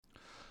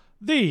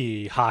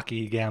The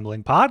Hockey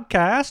Gambling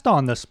Podcast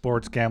on the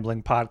Sports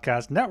Gambling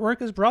Podcast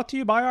Network is brought to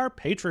you by our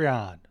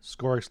Patreon.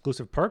 Score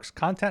exclusive perks,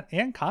 content,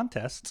 and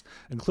contests,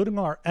 including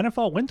our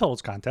NFL Win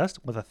Totals contest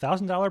with a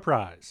 $1,000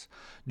 prize.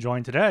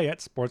 Join today at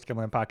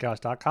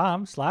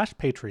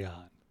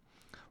sportsgamblingpodcast.com/Patreon.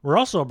 We're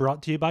also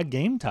brought to you by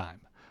Game Time.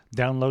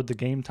 Download the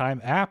Game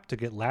Time app to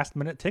get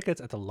last-minute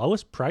tickets at the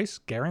lowest price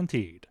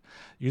guaranteed.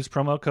 Use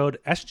promo code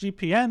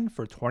SGPN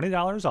for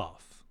 $20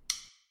 off.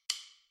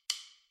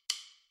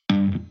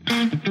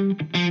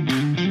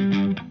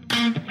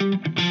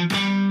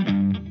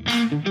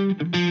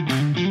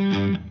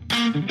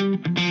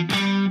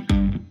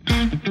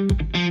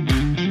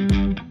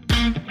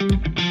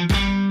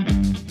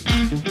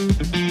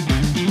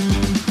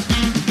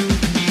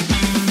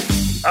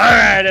 All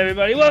right,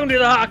 everybody. Welcome to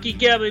the Hockey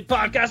Gambling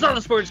Podcast on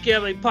the Sports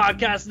Gambling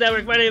Podcast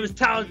Network. My name is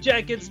Tyler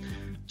Jenkins.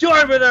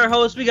 Joined with our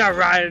hosts, we got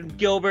Ryan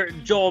Gilbert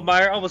and Joel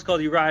Meyer. Almost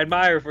called you Ryan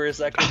Meyer for a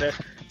second there.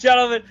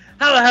 Gentlemen,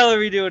 how the hell are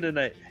we doing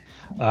tonight?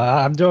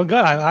 I'm doing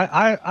good.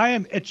 I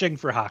am itching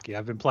for hockey.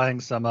 I've been playing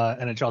some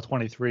NHL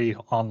 23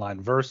 online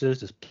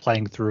versus, just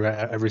playing through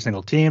every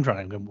single team,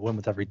 trying to win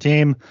with every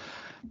team.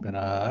 And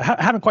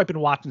haven't quite been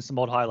watching some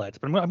old highlights,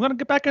 but I'm going to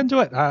get back into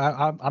it.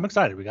 I'm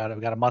excited. We got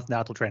a month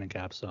now till training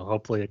camp, so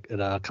hopefully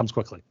it comes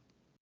quickly.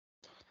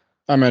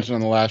 I mentioned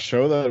on the last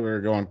show that we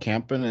were going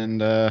camping,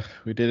 and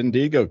we did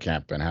indeed go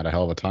camping. Had a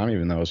hell of a time,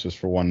 even though it was just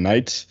for one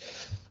night.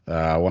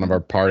 One of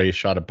our party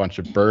shot a bunch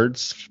of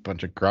birds, a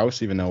bunch of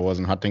grouse, even though it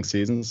wasn't hunting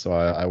season. So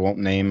I won't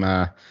name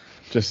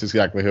just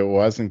exactly who it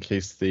was in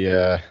case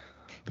the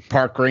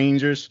park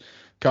rangers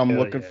come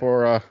looking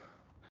for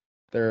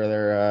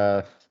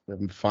their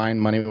fine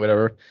money,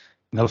 whatever.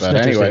 No but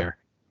snitches anyway, here.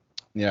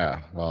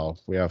 Yeah, well,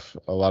 we have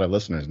a lot of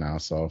listeners now,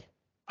 so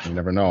you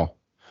never know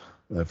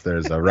if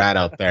there's a rat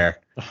out there.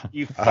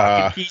 You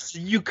fucking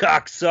you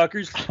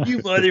cocksuckers. You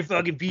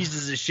motherfucking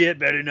pieces of shit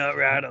better not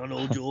ride on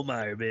old Joel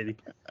Meyer, baby.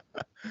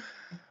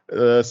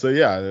 So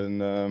yeah,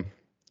 and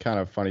kind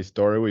of funny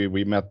story.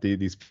 We met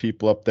these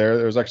people up there.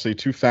 There was actually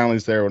two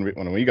families there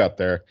when we got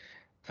there.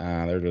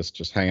 They're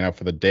just hanging out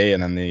for the day,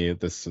 and then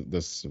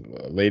this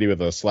lady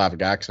with a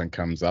Slavic accent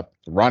comes up,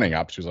 running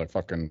up. She was like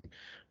fucking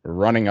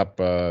running up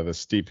the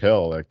steep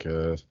hill, like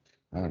I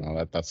don't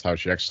know. That's how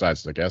she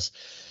exercises, I guess.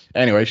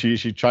 Anyway,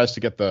 she tries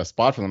to get the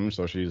spot for them,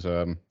 so she's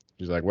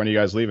like, when are you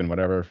guys leaving?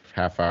 Whatever,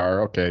 half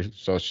hour. Okay,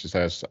 so she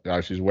says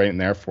she's waiting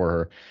there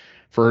for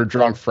her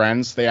drunk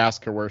friends. They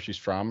ask her where she's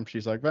from.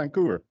 She's like,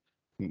 Vancouver.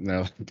 And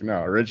they're like,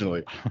 no,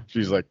 originally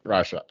she's like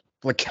Russia.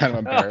 Like, kind of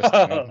embarrassed.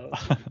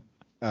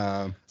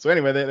 So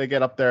anyway, they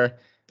get up there,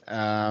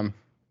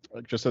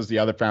 just as the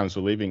other families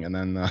were leaving, and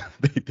then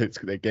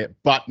they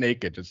get butt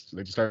naked.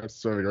 They just start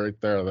swimming right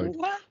there. Like,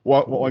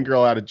 one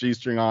girl had a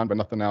G-string on, but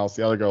nothing else.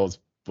 The other girl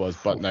was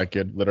butt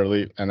naked,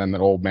 literally, and then the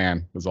old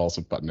man was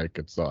also butt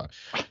naked. So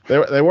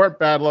they weren't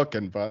bad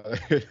looking, but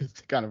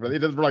it's kind of, they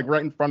just were like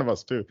right in front of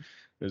us too.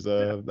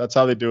 That's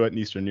how they do it in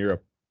Eastern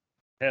Europe.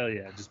 Hell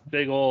yeah, just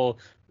big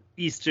old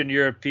Eastern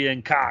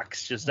European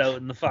cocks just out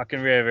in the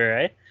fucking river,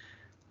 eh?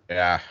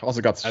 Yeah,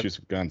 also got to shoot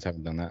some guns.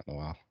 Haven't done that in a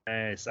while.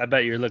 Nice. I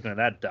bet you're looking at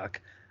that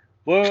duck.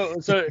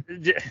 Well, so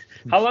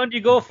how long did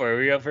you go for?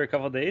 Were you out for a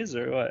couple of days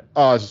or what?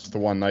 Oh, it's just the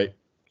one night.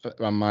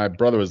 My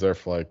brother was there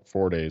for like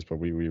 4 days, but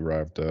we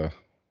arrived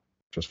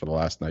just for the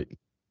last night.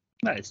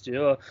 Nice,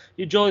 dude.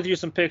 You Joel threw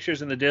some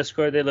pictures in the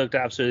Discord. They looked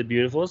absolutely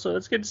beautiful. So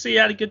it's good to see you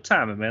had a good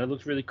time, man. It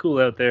looked really cool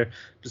out there.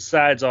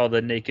 Besides all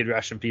the naked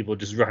Russian people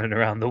just running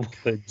around the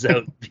woods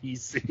out in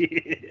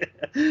BC.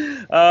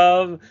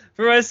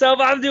 For myself,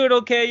 I'm doing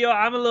okay, yo.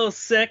 I'm a little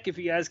sick. If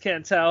you guys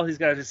can't tell, these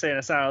guys are saying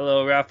I sound a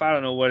little rough. I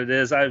don't know what it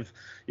is. You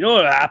know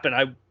what happened?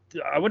 I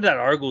went to that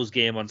Argos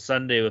game on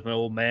Sunday with my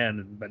old man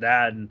and my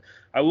dad, and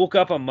I woke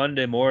up on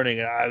Monday morning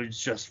and I was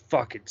just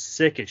fucking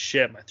sick as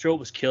shit. My throat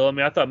was killing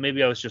me. I thought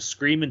maybe I was just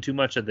screaming too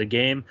much at the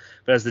game,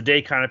 but as the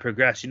day kind of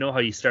progressed, you know how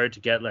you start to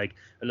get like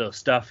a little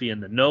stuffy in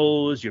the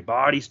nose, your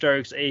body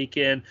starts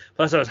aching.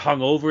 Plus I was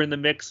hungover in the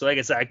mix, so like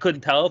I said, I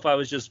couldn't tell if I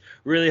was just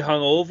really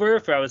hungover,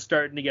 if I was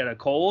starting to get a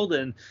cold,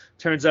 and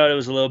turns out it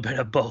was a little bit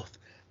of both.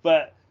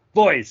 But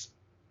boys,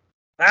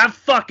 that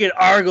fucking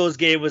Argos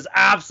game was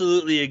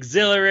absolutely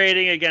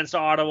exhilarating against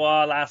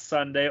Ottawa last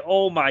Sunday.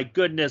 Oh my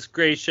goodness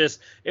gracious.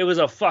 It was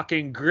a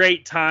fucking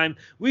great time.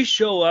 We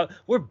show up.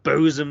 We're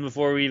boozing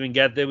before we even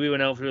get there. We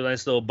went out for a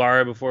nice little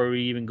bar before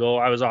we even go.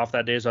 I was off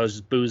that day, so I was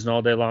just boozing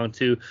all day long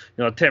too.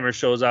 You know, Timmer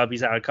shows up. He's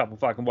had a couple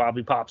fucking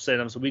wobbly pops in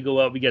him. So we go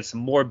out, we get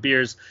some more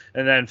beers,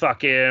 and then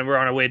fucking we're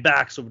on our way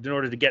back. So in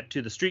order to get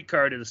to the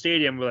streetcar to the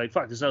stadium, we're like,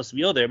 fuck, there's no else to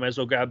be out there. Might as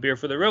well grab beer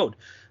for the road.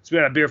 So we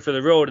got a beer for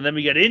the road, and then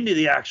we get into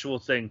the actual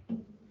thing.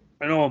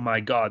 And oh my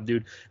God,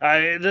 dude.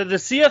 The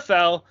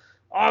CFL,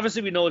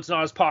 obviously we know it's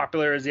not as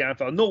popular as the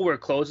NFL. Nowhere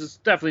close. It's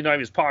definitely not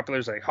even as popular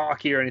as like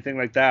hockey or anything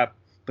like that.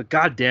 But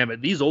God damn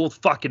it, these old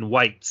fucking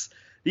whites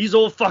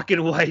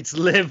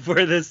live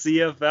for the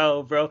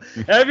CFL, bro.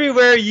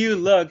 Everywhere you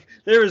look,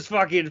 there was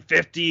fucking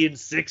 50 and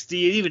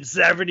 60 and even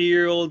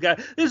 70-year-old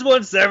guy. There's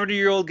one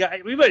 70-year-old guy.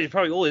 He's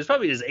probably old. He's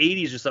probably in his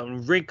 80s or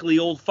something. Wrinkly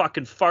old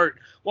fucking fart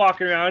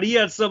walking around. He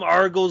had some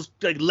Argos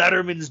like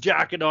Letterman's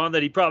jacket on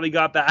that he probably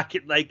got back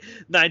in like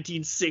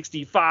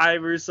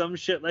 1965 or some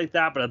shit like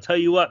that. But I'll tell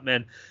you what,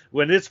 man,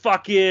 when it's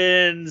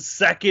fucking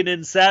 2nd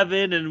and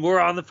 7 and we're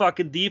on the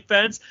fucking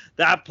defense,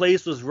 that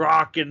place was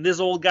rocking. This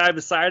old guy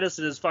beside us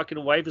and his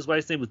fucking wife, his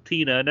wife's name was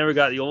Tina. I never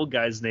got the old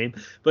guy's name,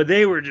 but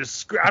they were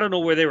just, I don't know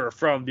where they were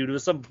from, dude. It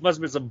was must have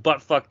been some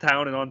buttfuck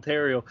town in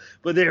Ontario,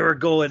 but they were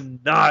going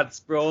nuts,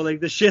 bro.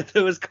 Like the shit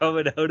that was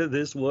coming out of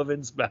this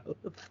woman's mouth.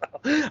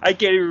 I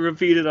can't even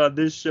repeat it on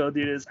this show,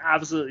 dude. It's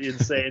absolutely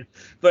insane.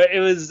 But it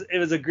was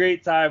a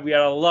great time. We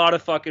had a lot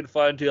of fucking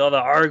fun to all the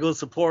Argos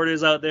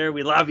supporters out there.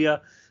 We love you.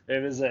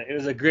 It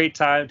was a great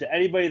time. To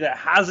anybody that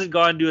hasn't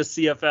gone to a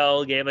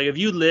CFL game, like if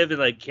you live in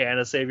like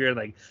Canada, say if you're in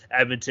like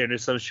Edmonton or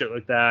some shit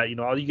like that, you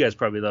know, all you guys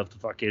probably love the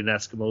fucking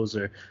Eskimos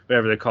or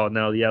whatever they're called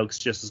now, the Elks,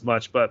 just as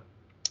much. But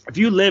if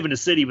you live in a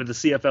city with a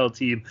CFL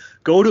team,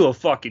 go to a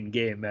fucking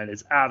game, man.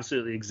 It's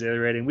absolutely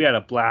exhilarating. We had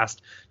a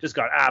blast. Just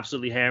got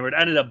absolutely hammered.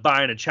 Ended up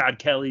buying a Chad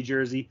Kelly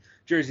jersey.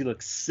 Jersey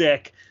looks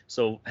sick.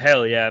 So,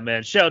 hell yeah,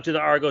 man. Shout out to the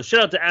Argos.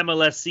 Shout out to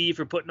MLSC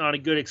for putting on a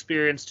good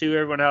experience, too.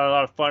 Everyone had a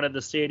lot of fun at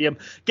the stadium.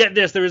 Get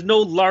this. There was no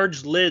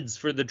large lids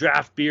for the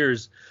draft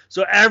beers.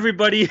 So,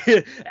 everybody's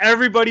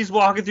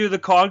walking through the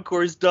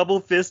concourse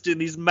double-fisted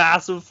these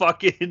massive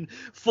fucking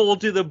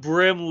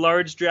full-to-the-brim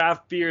large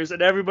draft beers.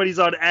 And everybody's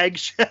on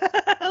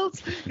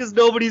eggshells because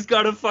nobody's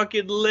got a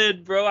fucking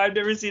lid, bro. I've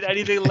never seen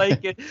anything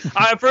like it.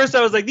 At first, I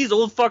was like, these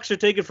old fucks are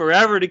taking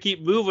forever to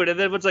keep moving. And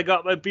then once I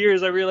got my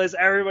beers, I realized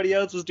everybody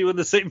else was doing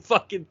the same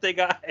fucking thing.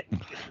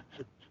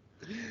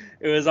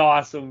 It was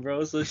awesome,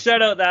 bro. So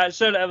shout out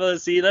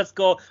MLSC. Let's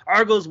go.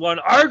 Argos won.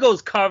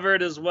 Argos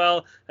covered as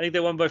well. I think they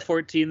won by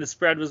 14. The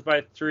spread was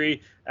by 3,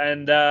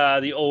 and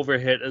the over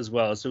hit as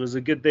well. So it was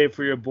a good day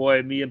for your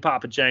boy. Me and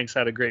Papa Jenks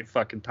had a great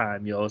fucking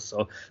time, yo.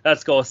 So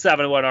let's go.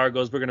 7-1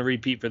 Argos. We're gonna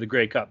repeat for the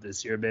Grey Cup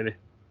this year, baby.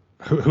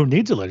 Who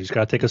needs a lid? You just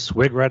gotta take a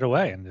swig right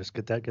away and just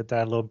get that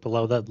a little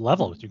below that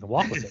level. You can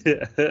walk with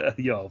it.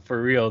 Yo, for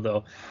real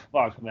though.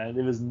 Fuck, man,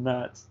 it was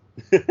nuts.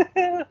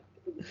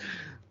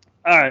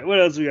 All right, what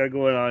else we got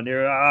going on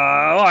here?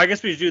 I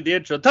guess we should do the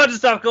intro. Tons of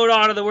stuff going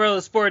on in the world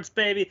of sports,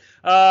 baby.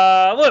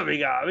 What do we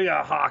got? We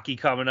got hockey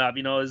coming up.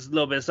 You know, there's a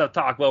little bit of stuff to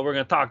talk about. We're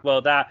going to talk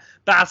about that.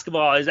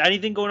 Basketball. Is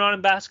anything going on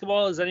in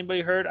basketball? Has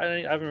anybody heard?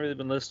 I haven't really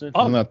been listening.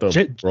 Oh, not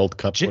the World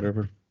Cup,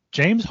 whatever.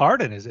 James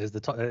Harden is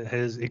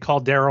he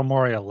called Daryl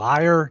Morey a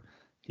liar.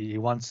 He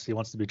wants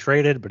to be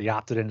traded, but he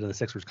opted into the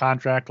Sixers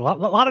contract. A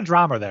lot of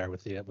drama there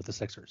with the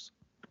Sixers.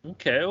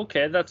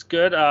 Okay, that's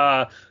good.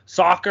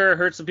 Soccer,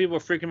 heard some people were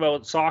freaking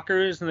about soccer.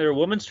 Isn't there a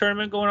women's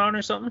tournament going on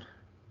or something?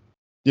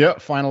 Yeah,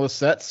 final is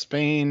set.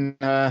 Spain,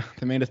 they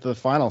made it to the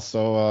final,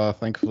 so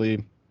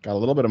thankfully got a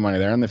little bit of money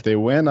there. And if they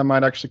win, I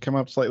might actually come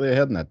up slightly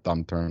ahead in that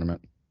dumb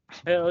tournament.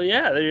 Hell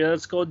yeah,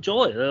 let's go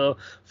Joey, little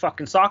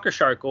fucking soccer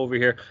shark over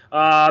here.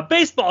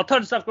 Baseball,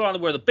 tons of stuff going on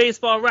in the world of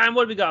baseball. Ryan,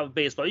 what do we got with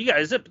baseball? You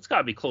guys, it's got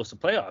to be close to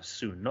playoffs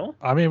soon, no?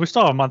 I mean, we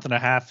still have a month and a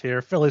half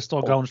here. Philly's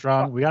still going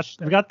strong. We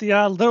got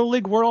the Little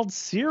League World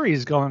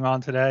Series going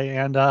on today,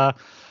 and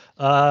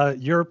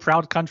your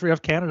proud country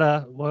of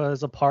Canada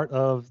was a part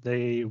of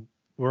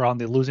we're on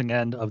the losing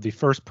end of the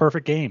first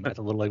perfect game at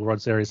the Little League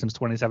World Series since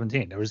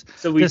 2017.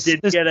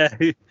 Didn't get a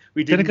hit,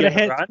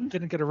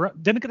 didn't get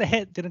a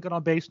hit, didn't get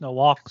on base, no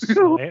walks.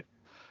 We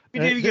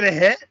didn't get a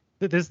hit.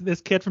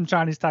 This kid from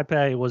Chinese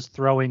Taipei was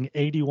throwing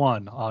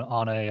 81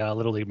 on a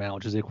Little League mound,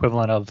 which is the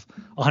equivalent of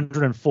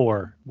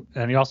 104,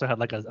 and he also had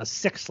like a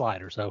 6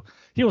 slider, so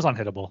he was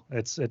unhittable.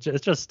 It's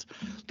just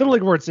Little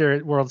League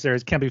World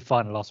Series can be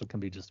fun. It also can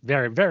be just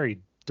very, very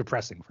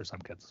depressing for some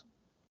kids.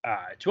 All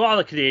right, to all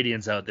the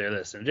Canadians out there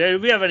listening, do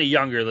we have any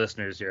younger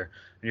listeners here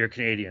and you're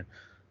Canadian?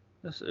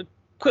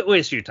 Quit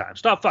wasting your time.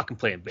 Stop fucking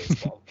playing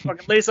baseball.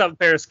 Fucking lace up a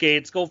pair of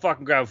skates. Go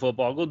fucking grab a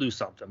football. Go do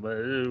something.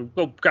 But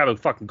go grab a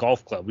fucking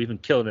golf club. We've been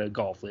killing it at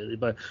golf lately,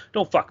 but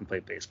don't fucking play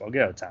baseball.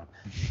 Get out of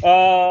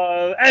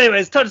town.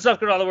 Anyways, tons of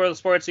stuff going on in the world of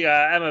sports. We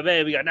got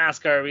MMA, we got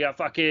NASCAR, we got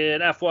fucking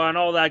F1,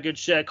 all that good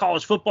shit.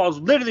 College football is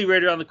literally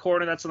right around the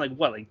corner. That's in like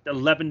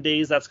 11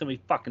 days. That's gonna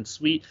be fucking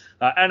sweet.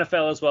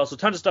 NFL as well. So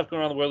tons of stuff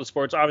going on in the world of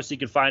sports. Obviously,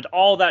 you can find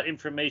all that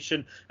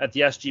information at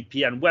the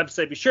SGPN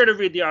website. Be sure to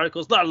read the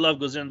articles. A lot of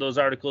love goes into those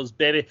articles,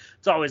 baby.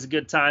 It's always a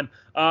good time.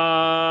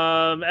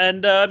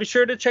 And be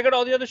sure to check out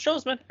all the other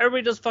shows, man.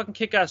 Everybody does a fucking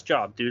kick-ass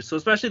job, dude. So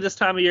especially this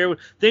time of year,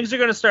 things are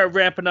going to start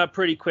ramping up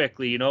pretty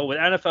quickly, you know, with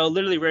NFL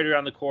literally right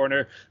around the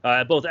corner.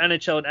 Both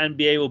NHL and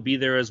NBA will be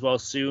there as well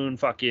soon.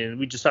 Fucking,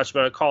 we just touched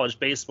about college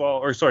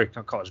football.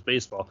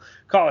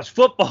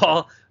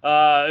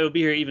 It'll be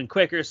here even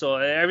quicker. So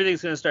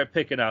everything's going to start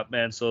picking up,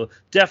 man. So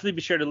definitely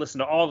be sure to listen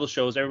to all the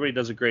shows. Everybody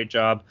does a great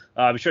job.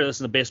 Be sure to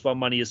listen to Baseball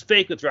Money is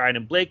Fake with Ryan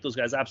and Blake. Those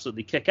guys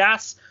absolutely kick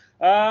ass.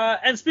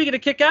 And speaking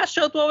of kick-ass,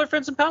 shout out to all our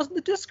friends and pals in the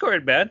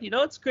Discord, man. You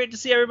know, it's great to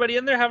see everybody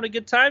in there having a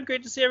good time.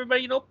 Great to see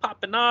everybody, you know,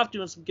 popping off,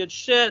 doing some good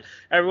shit.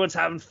 Everyone's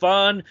having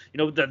fun. You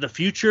know, the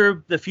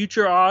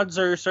future odds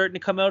are starting to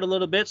come out a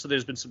little bit, so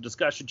there's been some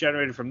discussion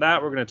generated from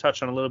that. We're going to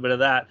touch on a little bit of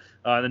that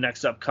in the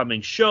next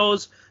upcoming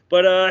shows.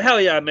 But hell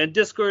yeah, man,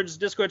 Discord's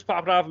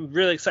popping off. I'm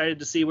really excited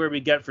to see where we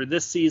get for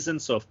this season.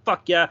 So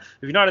fuck yeah.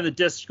 If you're not in the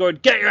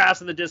Discord, get your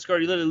ass in the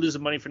Discord. You're literally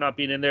losing money for not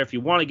being in there. If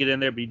you want to get in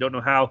there but you don't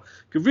know how,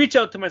 you can reach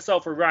out to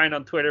myself or Ryan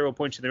on Twitter. We'll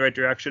point you in the right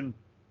direction.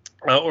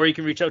 Or you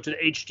can reach out to the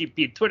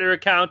HGP Twitter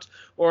account,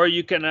 or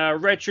you can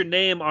write your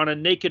name on a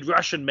naked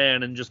Russian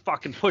man and just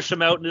fucking push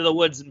him out into the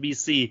woods in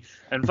BC,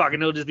 and fucking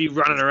he'll just be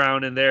running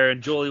around in there,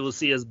 and Jolie will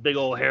see his big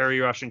old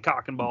hairy Russian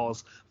cock and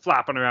balls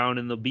flapping around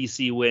in the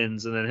BC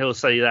winds, and then he'll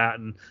say that,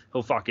 and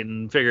he'll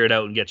fucking figure it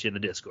out and get you in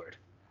the Discord.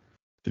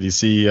 Did you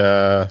see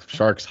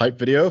Shark's hype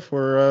video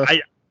for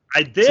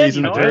I did,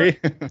 season 3?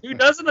 Who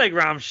doesn't like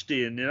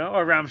Rammstein,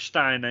 or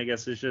Rammstein, I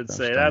guess I should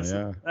say.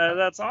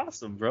 That's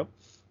awesome, bro.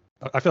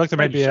 I feel like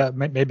there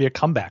might be a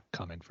comeback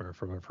coming for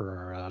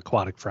our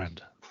aquatic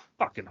friend.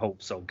 Fucking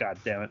hope so. God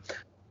damn it.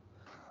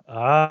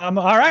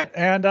 All right,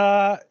 and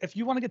if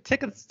you want to get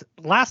tickets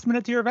last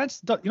minute to your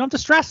events, you don't have to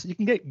stress. You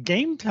can get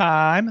Game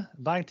Time.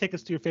 Buying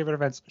tickets to your favorite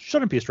events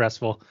shouldn't be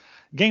stressful.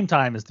 Game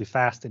Time is the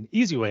fast and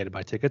easy way to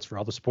buy tickets for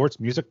all the sports,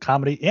 music,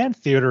 comedy, and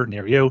theater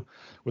near you.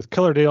 With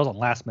killer deals on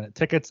last minute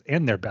tickets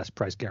and their best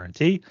price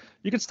guarantee,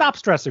 you can stop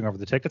stressing over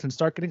the tickets and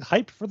start getting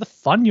hyped for the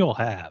fun you'll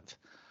have.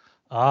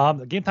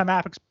 The Game Time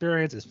app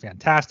experience is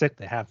fantastic.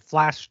 They have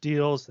flash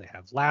deals. They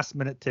have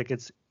last-minute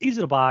tickets,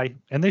 easy to buy,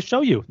 and they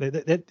show you.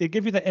 They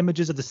give you the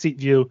images of the seat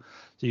view,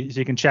 so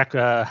you can check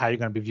how you're going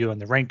to be viewing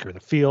the rink or the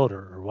field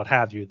or what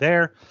have you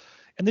there.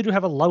 And they do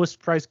have a lowest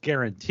price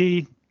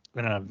guarantee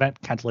and an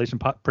event cancellation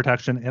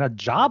protection and a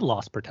job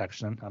loss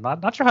protection. I'm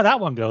not sure how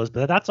that one goes,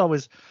 but that's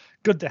always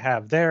good to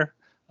have there.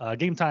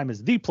 Game Time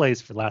is the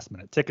place for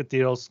last-minute ticket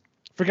deals.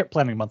 Forget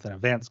planning a month in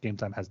advance. Game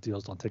Time has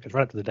deals on tickets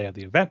right up to the day of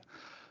the event.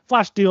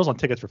 Flash deals on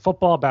tickets for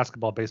football,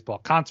 basketball, baseball,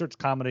 concerts,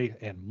 comedy,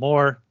 and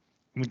more.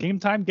 And the Game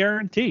Time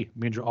guarantee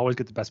means you'll always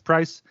get the best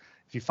price.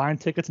 If you find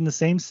tickets in the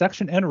same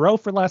section and row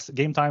for less,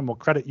 Game Time will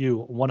credit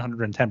you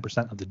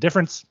 110% of the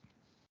difference.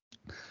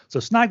 So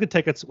snag the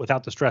tickets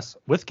without the stress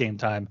with Game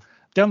Time.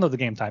 Download the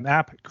Game Time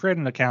app, create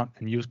an account,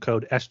 and use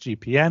code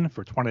SGPN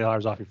for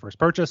 $20 off your first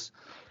purchase.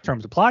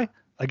 Terms apply.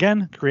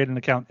 Again, create an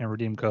account and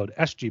redeem code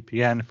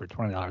SGPN for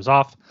 $20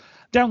 off.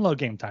 Download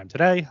Game Time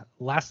today.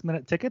 Last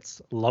minute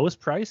tickets, lowest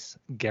price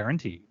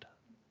guaranteed.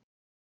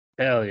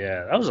 Hell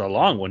yeah. That was a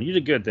long one. You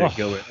did good there,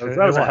 Gilbert. That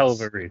was a hell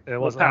of a read. It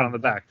was a pat on the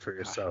back for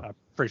yourself. I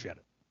appreciate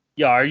it.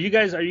 Yeah, are you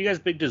guys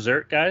big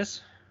dessert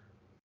guys?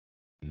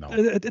 No.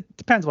 It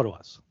depends what it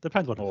was.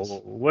 Depends what it was.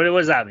 What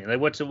does that mean? Like,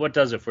 what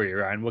does it for you,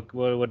 Ryan? What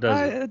does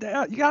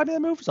it? You gotta be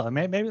in the mood for something.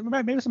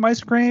 Maybe some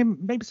ice cream,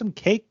 maybe some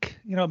cake.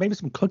 Maybe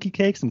some cookie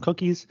cake, some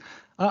cookies.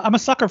 I'm a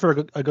sucker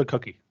for a good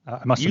cookie.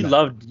 I must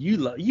admit.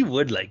 You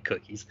would like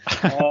cookies.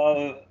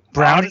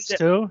 Brownies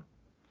too.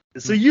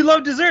 So you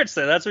love desserts,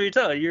 then? That's what you're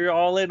telling. You're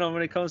all in on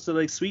when it comes to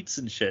like sweets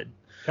and shit.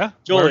 Yeah.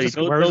 Jolie,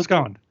 where's this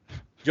going?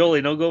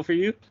 Jolie, no go for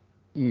you.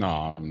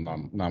 No,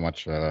 I'm not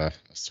much a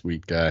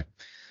sweet guy.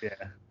 Yeah.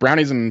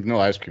 Brownies and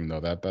vanilla ice cream though,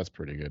 that's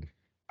pretty good.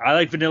 I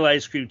like vanilla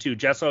ice cream too.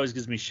 Jess always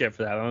gives me shit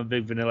for that. I'm a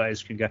big vanilla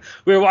ice cream guy.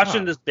 We were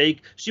watching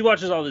She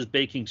watches all these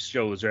baking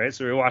shows, right?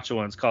 So we were watching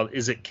one. It's called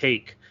 "Is It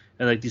Cake?"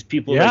 And like these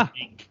people like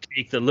make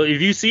cake that look. Have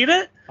you seen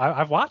it?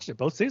 I've watched it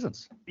both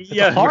seasons.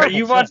 You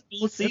watched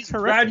both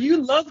seasons. Brad, you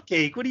love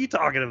cake. What are you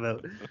talking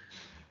about?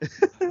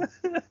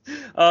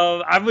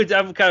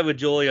 I'm kind of with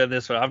Jolie on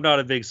this one. I'm not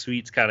a big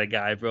sweets kind of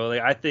guy, bro.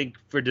 Like I think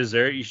for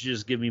dessert you should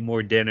just give me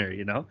more dinner.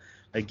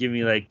 Like give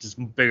me like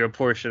just bigger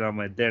portion on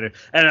my dinner.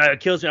 And it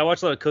kills me. I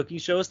watch a lot of cooking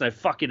shows and I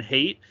fucking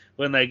hate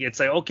when like it's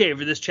like, okay,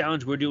 for this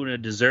challenge we're doing a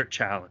dessert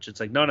challenge.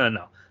 It's like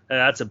no.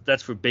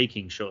 That's for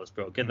baking shows,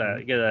 bro. Get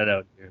that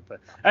out here.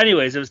 But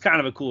anyways, it was kind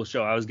of a cool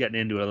show. I was getting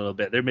into it a little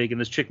bit.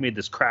 This chick made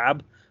this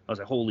crab. I was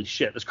like, holy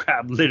shit, this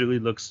crab literally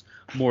looks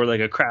more like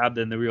a crab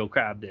than the real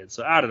crab did.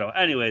 So I don't know.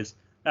 Anyways,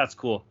 that's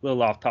cool. A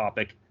little off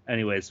topic.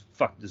 Anyways,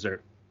 fuck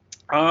dessert.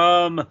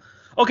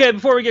 Okay,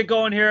 before we get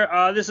going here,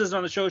 this isn't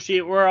on the show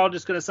sheet. We're all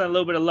just going to send a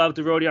little bit of love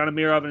to Rodion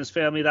Amirov and his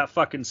family. That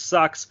fucking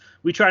sucks.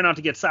 We try not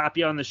to get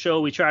sappy on the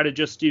show. We try to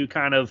just do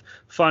kind of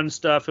fun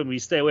stuff, and we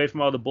stay away from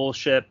all the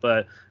bullshit.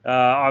 But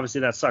obviously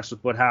that sucks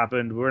with what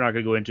happened. We're not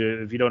going to go into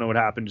it. If you don't know what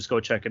happened, just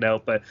go check it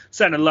out. But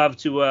sending love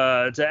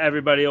to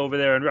everybody over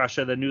there in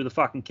Russia that knew the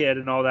fucking kid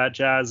and all that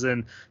jazz.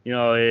 And,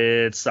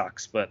 it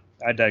sucks. But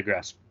I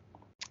digress.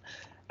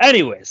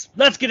 Anyways,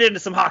 let's get into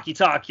some hockey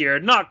talk here.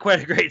 Not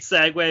quite a great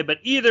segue, but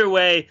either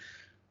way,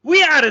 we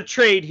had a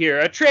trade here,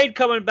 a trade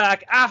coming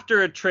back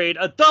after a trade,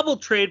 a double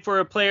trade for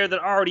a player that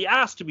already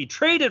asked to be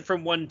traded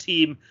from one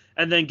team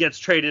and then gets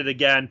traded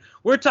again.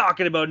 We're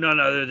talking about none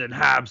other than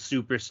Habs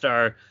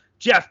superstar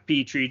Jeff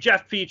Petrie.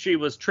 Jeff Petrie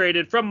was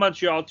traded from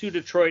Montreal to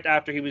Detroit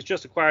after he was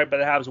just acquired by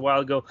the Habs a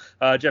while ago.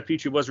 Jeff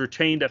Petrie was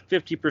retained at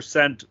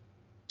 50%.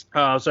 So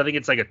I think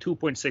it's like a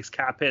 2.6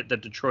 cap hit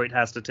that Detroit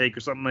has to take or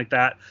something like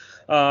that.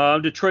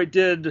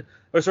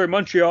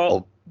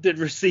 Montreal did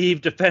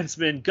receive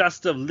defenseman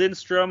Gustav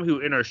Lindstrom, who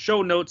in our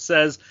show notes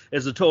says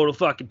is a total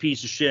fucking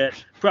piece of shit.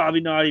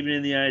 Probably not even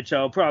in the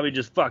NHL. Probably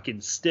just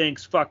fucking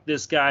stinks. Fuck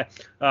this guy.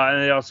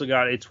 And they also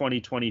got a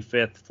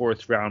 2025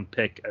 fourth round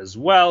pick as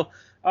well.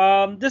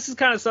 This is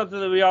kind of something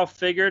that we all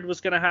figured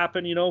was going to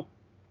happen, you know.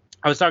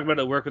 I was talking about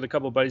it at work with a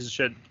couple of buddies and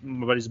shit.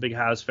 My buddy's a big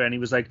Habs fan. He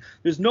was like,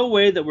 there's no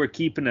way that we're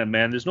keeping him,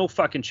 man. There's no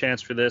fucking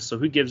chance for this. So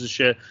who gives a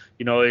shit?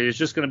 You know, it's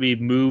just going to be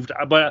moved.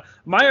 But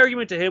my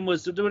argument to him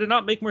was, would it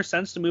not make more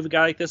sense to move a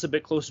guy like this a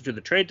bit closer to the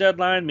trade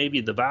deadline?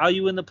 Maybe the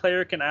value in the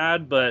player can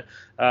add. But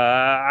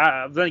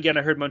then again,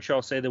 I heard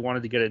Montreal say they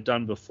wanted to get it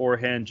done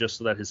beforehand just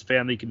so that his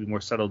family could be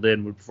more settled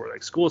in before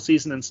like school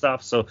season and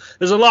stuff. So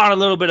there's a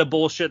little bit of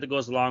bullshit that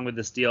goes along with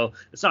this deal.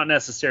 It's not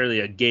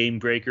necessarily a game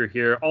breaker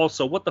here.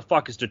 Also, what the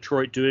fuck is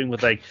Detroit doing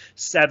with like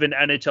 7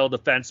 NHL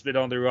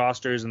defensemen on their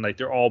rosters and like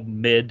they're all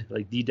mid,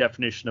 like the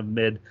definition of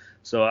mid.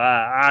 So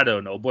I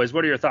don't know, boys.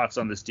 What are your thoughts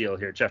on this deal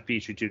here, Jeff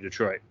Petrie to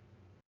Detroit?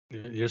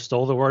 You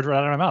stole the words right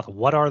out of my mouth.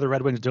 What are the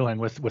Red Wings doing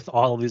with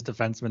all of these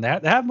defensemen?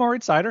 They have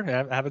Moritz Seider,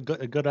 have a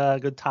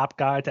good top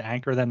guy to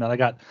anchor them. Now they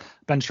got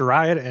Ben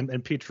Chariot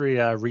and Petrie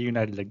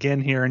reunited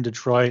again here in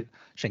Detroit.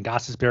 Shane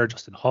Gostisbehere,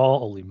 Justin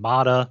Hall, Oli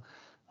Mata,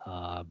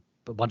 a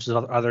bunch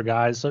of other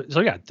guys. So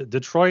yeah,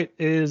 Detroit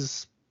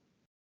is.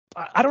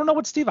 I don't know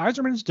what Steve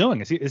Yzerman is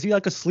doing. Is he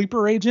like a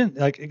sleeper agent?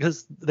 Like,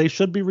 because they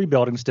should be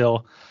rebuilding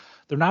still.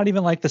 They're not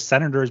even like the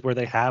Senators where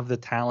they have the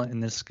talent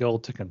and the skill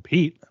to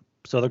compete.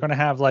 So they're going to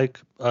have like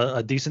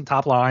a decent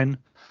top line,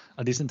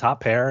 a decent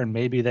top pair, and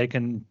maybe they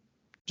can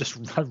just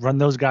run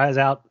those guys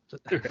out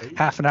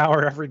half an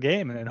hour every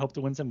game and hope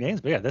to win some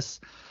games. But yeah, this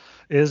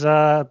is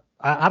I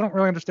don't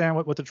really understand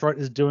what Detroit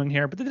is doing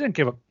here, but they didn't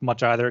give up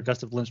much either.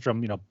 Gustav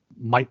Lindstrom,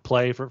 might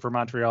play for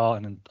Montreal,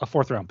 and a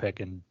 4th round pick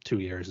in 2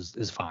 years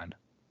is fine.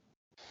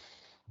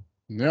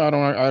 Yeah,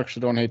 I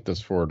actually don't hate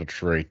this for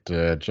Detroit.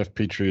 Jeff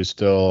Petrie is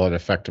still an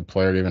effective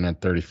player even at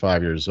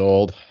 35 years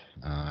old.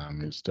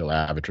 He's still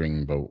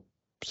averaging about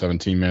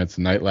 17 minutes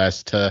a night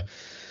last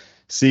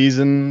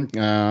season.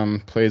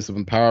 Plays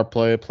in power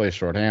play, plays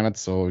shorthanded.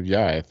 So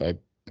yeah,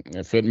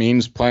 if it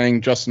means playing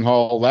Justin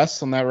Hall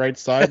less on that right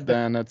side,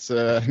 then it's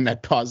a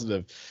net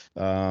positive.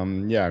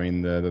 Yeah, I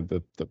mean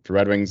the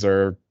Red Wings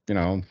are,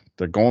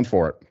 they're going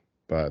for it,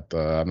 but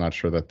I'm not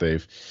sure that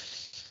they've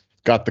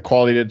got the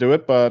quality to do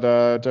it.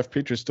 But Jeff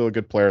Petrie's still a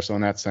good player, so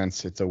in that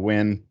sense, it's a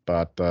win.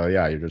 But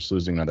yeah, you're just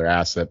losing another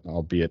asset,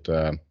 albeit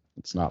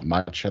it's not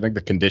much. I think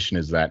the condition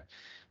is that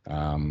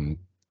the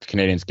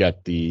Canadians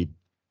get the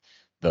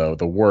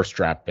worst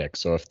draft pick.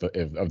 So if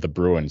of the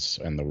Bruins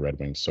and the Red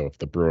Wings. So if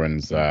the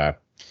Bruins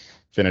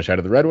finish out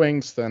of the Red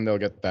Wings, then they'll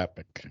get that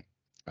pick.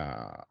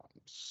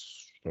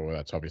 So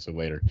that's obviously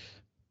later.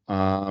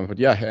 But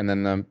yeah, and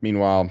then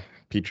meanwhile,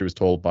 Petrie was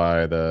told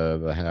by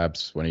the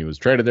Habs when he was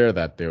traded there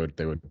that they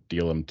would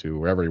deal him to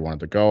wherever he wanted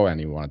to go, and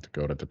he wanted to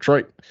go to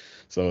Detroit.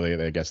 So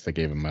they guess they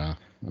gave him a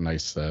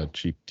nice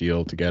cheap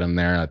deal to get him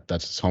there.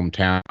 That's his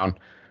hometown.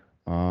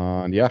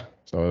 And yeah,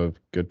 so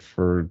good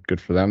for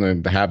them.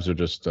 And the Habs are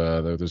just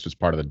this is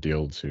part of the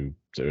deal to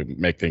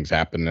make things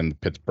happen in the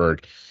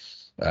Pittsburgh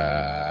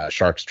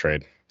Sharks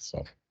trade.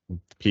 So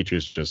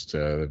Petrie's just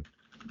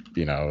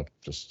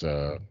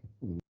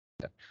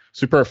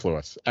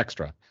superfluous,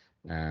 extra.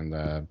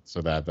 And so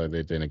that they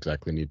didn't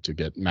exactly need to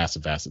get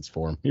massive assets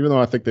for him, even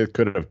though I think they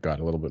could have got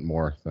a little bit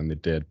more than they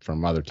did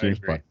from other teams.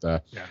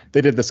 But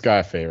they did this guy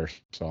a favor.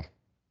 So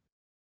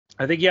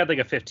I think he had like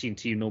a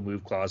 15-team no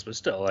move clause, but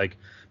still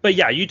but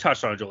yeah, you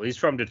touched on it, Joel. He's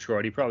from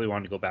Detroit. He probably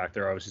wanted to go back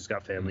there. Obviously, he's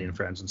got family and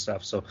friends and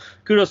stuff. So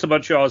kudos to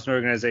Montreal as an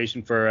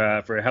organization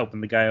for helping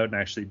the guy out and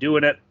actually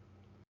doing it.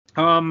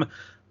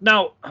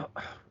 Now,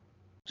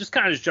 just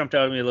kind of jumped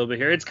out at me a little bit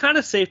here. It's kind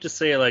of safe to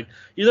say, like,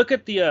 you look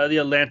at the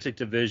Atlantic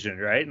Division,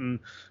 right? And,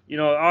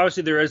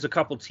 obviously there is a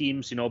couple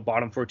teams,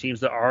 bottom 4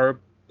 teams that are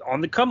on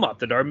the come up,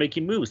 that are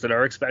making moves, that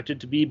are expected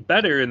to be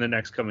better in the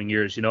next coming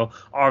years.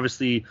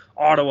 Obviously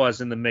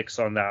Ottawa's in the mix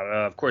on that.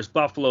 Of course,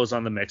 Buffalo's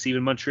on the mix.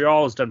 Even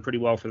Montreal has done pretty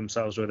well for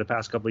themselves over the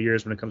past couple of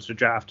years when it comes to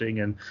drafting.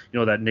 And,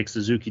 that Nick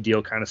Suzuki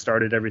deal kind of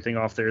started everything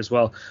off there as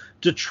well.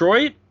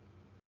 Detroit,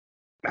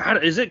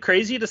 is it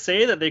crazy to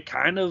say that they're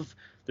kind of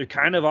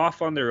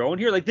off on their own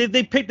here? Like they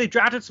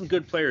drafted some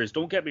good players,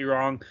 don't get me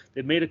wrong.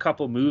 They've made a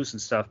couple moves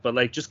and stuff, but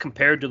like just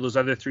compared to those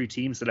other 3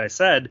 teams that I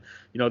said,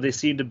 they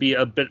seem to be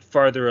a bit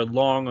farther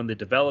along on the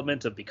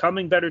development of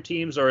becoming better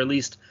teams, or at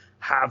least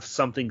have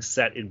something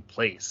set in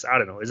place. I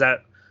don't know. Does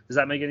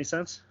that make any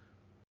sense?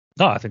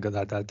 No, I think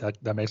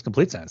that makes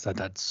complete sense.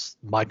 That's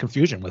my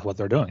confusion with what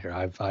they're doing here.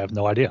 I have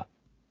no idea.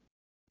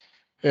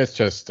 It's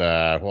just,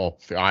 the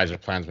Yzer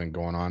plan's been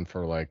going on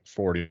for like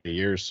 40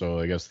 years, so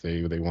I guess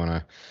they want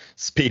to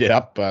speed it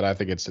up, but I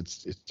think it's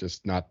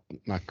just not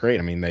great.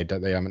 I mean, they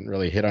haven't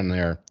really hit on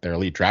their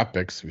elite draft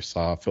picks. We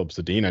saw Philip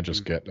Zadina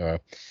just get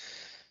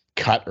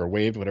cut or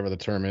waived, whatever the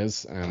term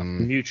is.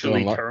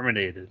 Mutually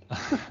terminated.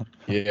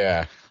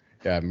 Yeah,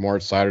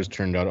 Moritz Seider's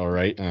turned out all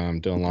right.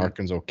 Dylan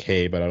Larkin's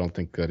okay, but I don't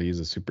think that he's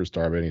a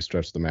superstar by any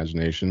stretch of the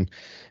imagination.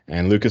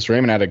 And Lucas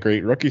Raymond had a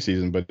great rookie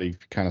season, but he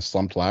kind of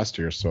slumped last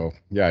year. So,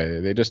 yeah,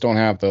 they just don't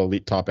have the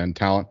elite top-end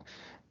talent.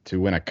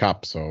 win a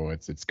cup. So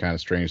it's kind of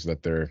strange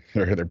that they're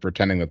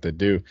pretending that they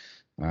do.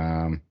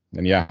 And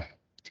yeah,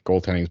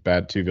 goaltending is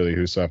bad too. Ville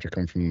Husso, after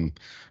coming from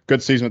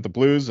good season with the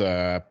Blues,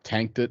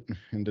 tanked it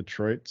in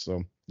Detroit.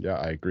 So yeah,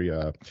 I agree.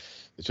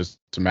 It's just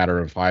a matter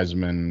of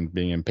Heisman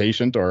being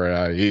impatient,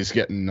 or he's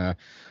getting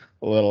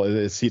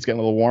his seat's getting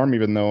a little warm,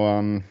 even though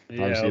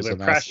obviously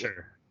it's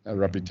a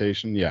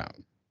reputation. Yeah.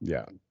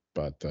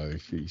 But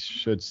he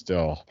should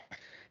still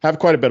have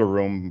quite a bit of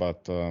room.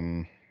 But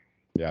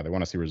yeah, they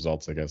want to see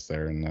results, I guess,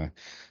 there in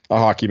a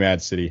hockey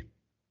mad city.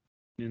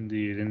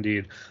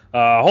 Indeed.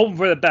 Hoping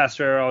for the best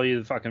for all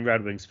you fucking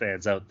Red Wings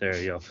fans out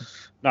there.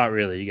 Not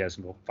really. You guys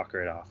can go fuck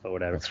right off or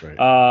whatever. That's right.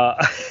 All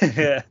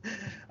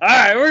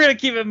right, we're gonna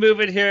keep it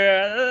moving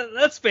here.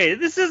 Let's face it,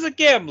 this is a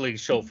gambling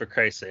show, for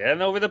Christ's sake.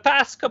 And over the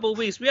past couple of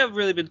weeks, we haven't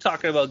really been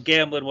talking about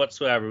gambling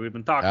whatsoever. We've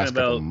been talking about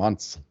couple of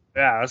months.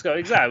 Yeah, let's go.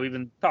 Exactly. We've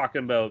been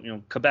talking about,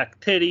 Quebec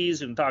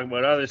titties. We've been talking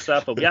about other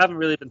stuff, but we haven't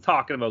really been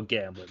talking about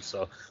gambling.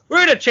 So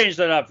we're going to change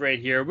that up right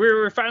here.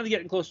 We're finally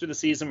getting closer to the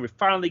season. We've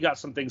finally got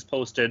some things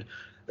posted.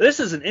 This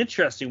is an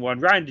interesting one.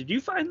 Ryan, did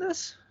you find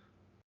this?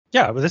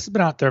 Yeah, but this has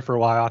been out there for a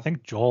while. I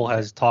think Joel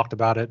has talked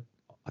about it,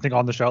 I think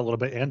on the show a little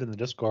bit and in the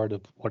Discord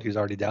of what he's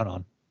already down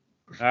on.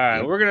 All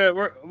right, we're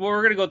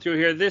gonna go through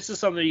here. This is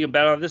something you can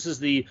bet on. This is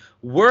the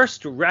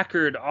worst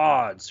record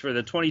odds for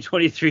the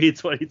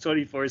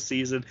 2023-2024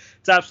 season.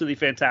 It's absolutely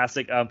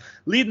fantastic.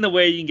 Leading the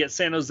way, you can get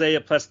San Jose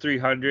at plus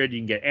 300. You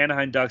can get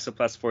Anaheim Ducks at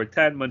plus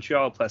 410,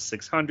 Montreal at plus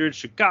 600,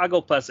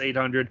 Chicago plus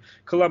 800,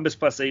 Columbus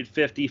plus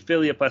 850,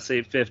 Philly at plus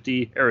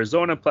 850,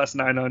 Arizona plus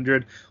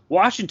 900,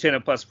 Washington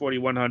at plus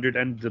 4100,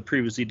 and the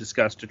previously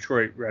discussed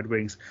Detroit Red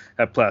Wings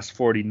at plus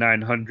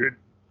 4900.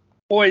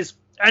 Boys,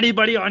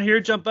 anybody on here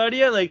jump out at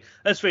you? Like,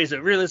 let's face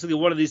it, realistically,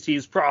 one of these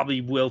teams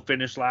probably will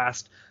finish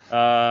last.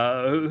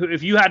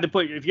 If you had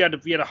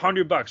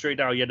 $100 right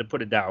now, you had to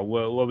put it down.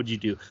 What would you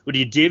do? Would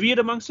you divvy it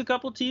amongst a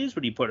couple teams?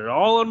 Would you put it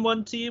all on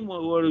one team?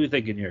 What are we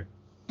thinking here?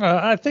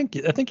 I think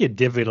you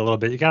divvy it a little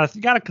bit. You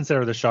gotta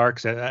consider the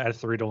Sharks at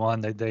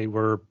 3-1. They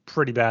were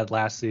pretty bad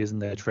last season.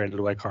 They traded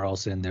away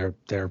Carlson.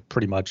 They're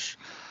pretty much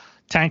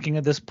tanking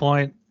at this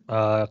point.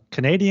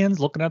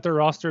 Canadians, looking at their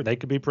roster, they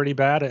could be pretty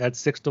bad at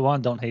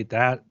 6-1. Don't hate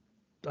that.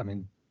 I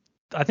mean,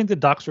 I think the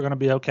Ducks are going to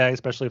be okay,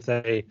 especially if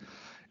they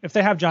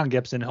have John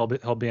Gibson.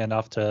 He'll be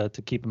enough to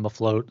keep him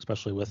afloat,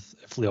 especially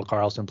if Leo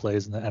Carlson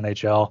plays in the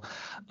NHL.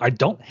 I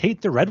don't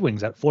hate the Red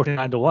Wings at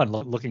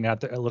 49-1. Looking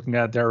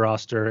at their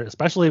roster,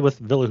 especially with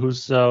Ville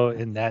Husso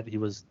in that he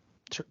was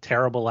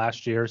terrible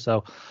last year.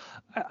 So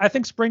I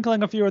think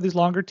sprinkling a few of these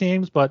longer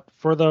teams, but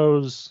for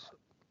those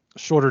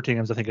shorter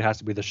teams, I think it has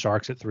to be the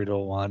Sharks at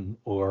 3-1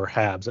 or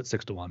Habs at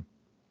 6-1.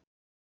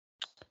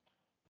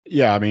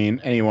 Yeah, I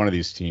mean, any one of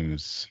these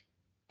teams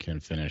can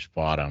finish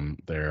bottom.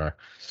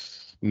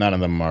 None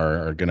of them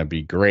are going to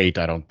be great,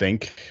 I don't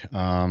think.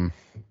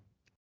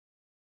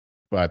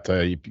 But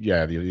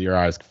your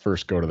eyes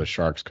first go to the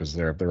Sharks because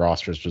their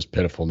roster is just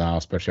pitiful now,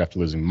 especially after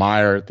losing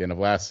Meyer at the end of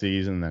last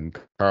season, then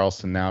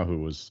Carlson now, who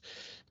was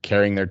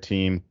carrying their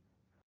team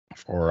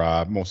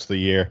for most of the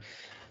year.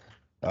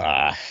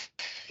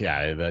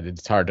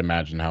 It's hard to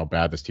imagine how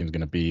bad this team's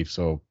going to be.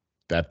 So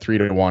that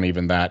 3-1,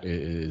 even that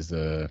is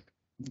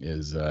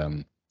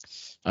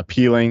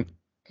appealing.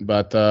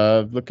 But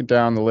looking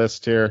down the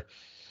list here,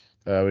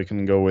 we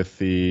can go with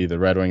the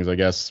Red Wings, I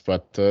guess.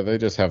 But they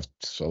just have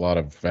a lot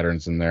of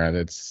veterans in there.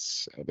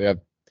 They have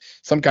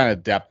some kind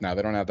of depth now.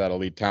 They don't have that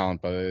elite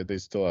talent, but they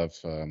still have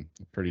a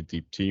pretty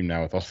deep team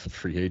now with all the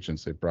free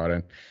agents they brought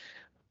in.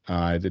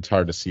 It's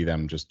hard to see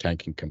them just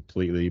tanking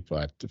completely,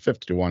 but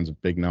 50-1 is a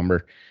big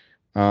number.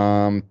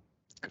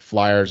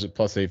 Flyers at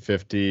plus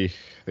 850.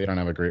 They don't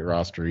have a great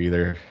roster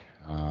either.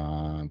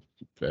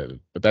 But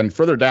then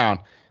further down,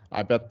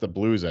 I bet the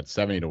Blues at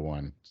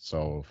 70-1.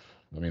 So,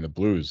 I mean, the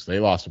Blues, they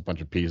lost a bunch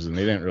of pieces and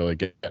they didn't really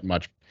get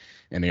much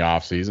in the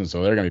offseason,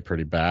 so they're going to be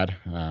pretty bad.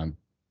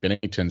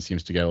 Bennington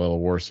seems to get a little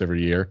worse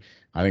every year.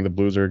 I think the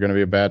Blues are going to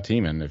be a bad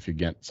team, and if you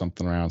get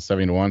something around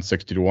 70-1,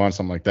 60-1,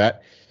 something like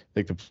that, I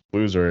think the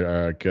Blues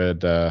are a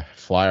good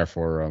flyer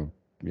for,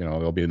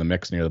 they'll be in the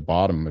mix near the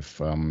bottom if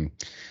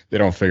they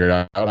don't figure it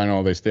out. I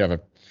know they still have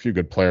a few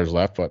good players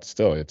left, but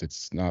still,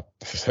 it's not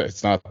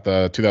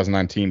the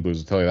 2019 Blues,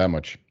 I'll tell you that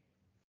much.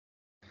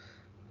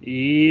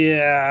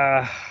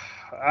 Yeah,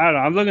 I don't know.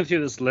 I'm looking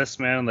through this list,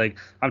 man. Like,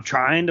 I'm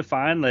trying to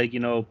find,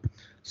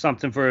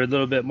 something for a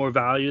little bit more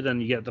value than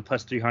you get the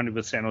plus 300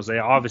 with San Jose.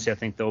 Obviously, I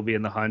think they'll be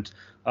in the hunt.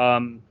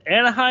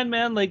 Anaheim,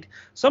 man,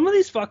 some of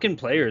these fucking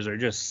players are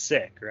just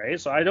sick, right?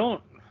 So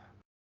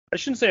I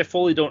shouldn't say I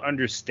fully don't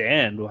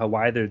understand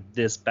why they're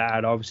this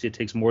bad. Obviously, it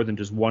takes more than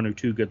just one or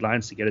two good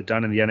lines to get it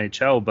done in the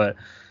NHL, but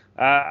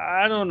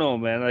I don't know,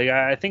 man.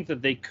 I think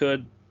that they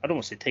could, I don't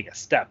want to say take a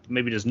step,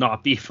 maybe just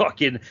not be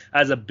fucking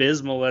as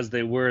abysmal as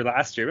they were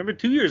last year. Remember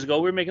 2 years ago,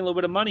 we were making a little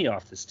bit of money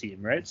off this team,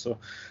 right? So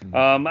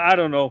I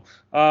don't know.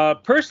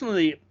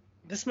 Personally,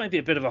 this might be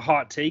a bit of a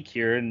hot take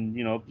here, and,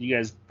 you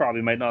guys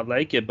probably might not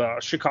like it,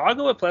 but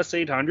Chicago at plus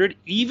 800,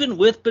 even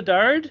with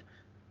Bedard,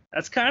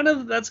 That's kind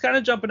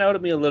of jumping out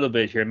at me a little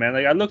bit here, man.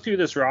 Like I look through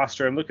this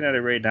roster, I'm looking at it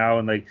right now,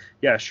 and like,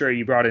 yeah, sure,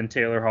 you brought in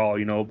Taylor Hall.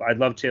 You know, I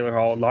love Taylor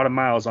Hall. A lot of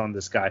miles on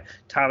this guy.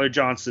 Tyler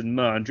Johnson,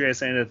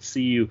 Andreas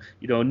Anastasiou,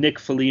 you know, Nick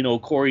Foligno,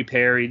 Corey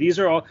Perry. These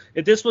are all.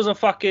 If this was a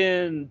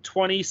fucking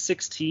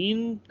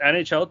 2016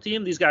 NHL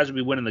team, these guys would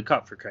be winning the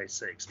cup for Christ's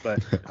sakes.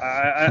 But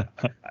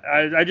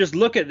I just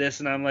look at this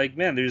and I'm like,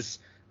 man, there's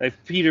like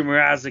Peter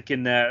Mrazek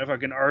in that,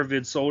 fucking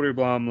Arvid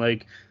Soderblom,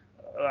 like.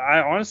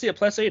 I honestly at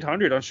plus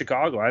 800 on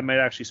Chicago, I might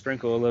actually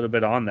sprinkle a little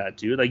bit on that,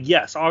 dude. Like,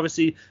 yes,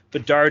 obviously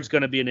Bedard's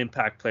going to be an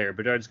impact player.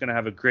 Bedard's going to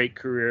have a great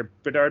career.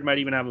 Bedard might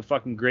even have a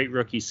fucking great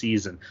rookie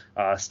season.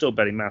 Still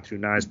betting Matthew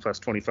Knies plus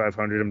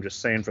 2,500. I'm just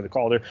saying for the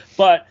Calder,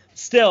 but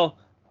still,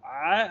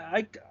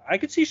 I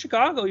could see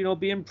Chicago, you know,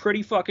 being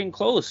pretty fucking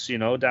close, you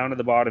know, down to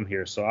the bottom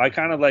here. So I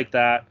kind of like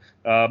that.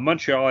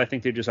 Montreal, I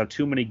think they just have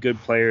too many good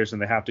players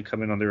and they have to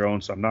come in on their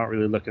own. So I'm not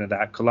really looking at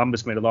that.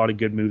 Columbus made a lot of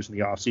good moves in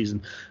the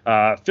offseason.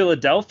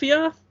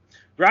 Philadelphia,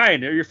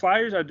 Ryan, are your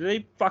Flyers, do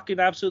they fucking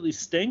absolutely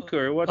stink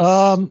or what's?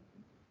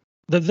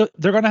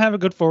 They're going to have a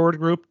good forward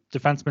group.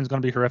 Defenseman's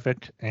going to be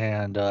horrific,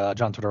 and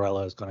John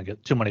Tortorella is going to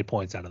get too many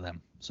points out of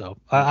them. So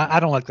I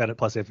don't like that at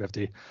plus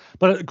 850.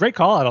 But a great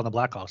call out on the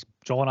Blackhawks.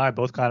 Joel and I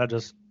both kind of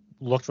just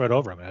looked right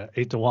over them. At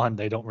 8-1,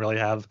 they don't really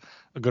have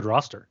a good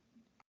roster.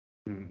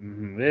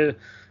 Mm-hmm.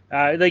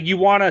 Like you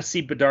want to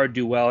see Bedard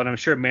do well, and I'm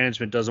sure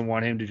management doesn't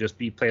want him to just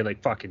be played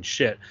like fucking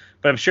shit.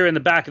 But I'm sure in the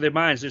back of their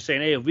minds they're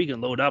saying, hey, if we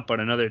can load up on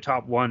another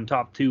top 1,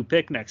 top 2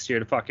 pick next year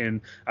to fucking,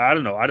 I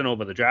don't know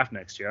about the draft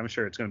next year. I'm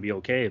sure it's going to be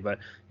okay, but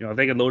you know if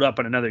they can load up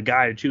on another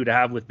guy or two to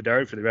have with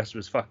Bedard for the rest of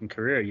his fucking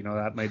career, you know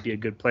that might be a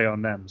good play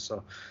on them.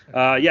 So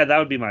yeah, that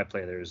would be my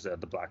play. There's the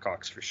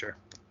Blackhawks for sure.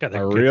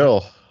 Yeah,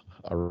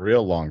 a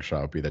real long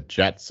shot would be the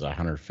Jets,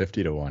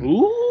 150-1.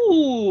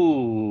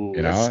 Ooh,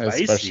 you know,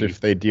 especially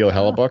if they deal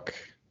Hellebuck.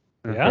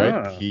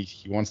 Yeah, right?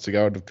 He wants to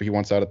go. He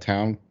wants out of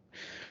town,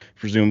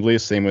 presumably.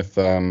 Same with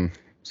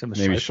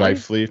maybe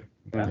Scheifele.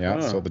 Yeah,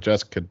 so the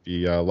Jets could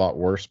be a lot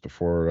worse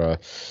before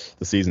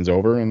the season's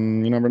over,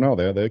 and you never know.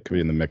 They could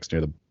be in the mix near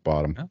the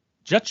bottom. Yeah.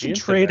 Jets should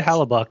trade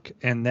Hellebuck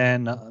and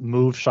then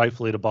move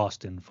Scheifele to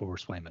Boston for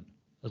Swayman.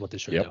 Is what they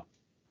should do.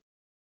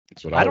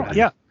 That's what I don't.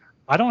 Yeah.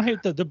 I don't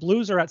hate the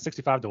Blues are at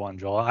 65-1,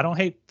 Joel. I don't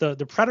hate the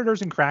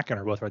Predators and Kraken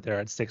are both right there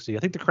at 60. I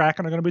think the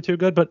Kraken are going to be too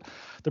good, but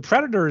the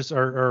Predators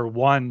are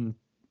one.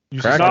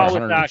 Kraken are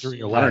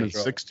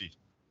 160.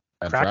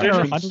 Kraken are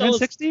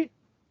 160?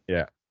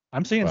 Yeah.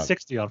 I'm seeing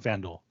 60 on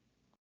FanDuel.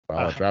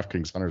 Wow,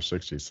 DraftKings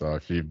 160. So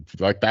if you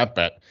like that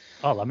bet.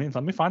 Oh, let me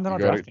find that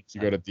on DraftKings.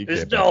 You go to DK.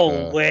 There's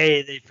no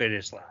way they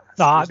finish last.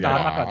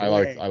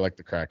 I like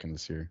the Kraken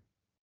this year.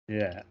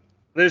 Yeah.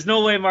 There's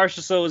no way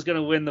Marchessault is going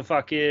to win the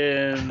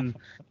fucking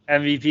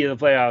MVP of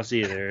the playoffs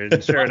either.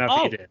 And sure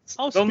enough, he did.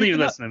 Don't even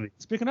listen to me.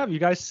 Speaking of, you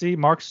guys see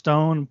Mark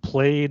Stone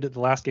played the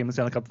last game of the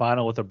Stanley Cup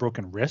final with a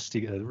broken wrist.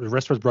 His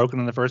wrist was broken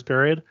in the first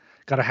period.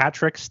 Got a hat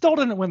trick. Still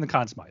didn't win the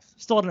Conn Smythe.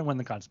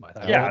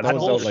 Yeah, that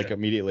was out like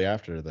immediately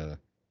after the.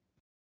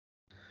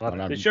 I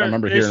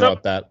remember hearing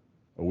about that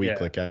a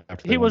week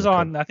after. He was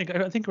on. I think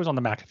it was on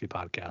the McAfee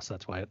podcast.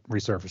 That's why it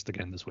resurfaced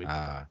again this week.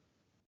 Hell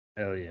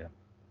yeah.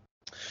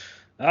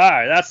 All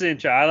right, that's the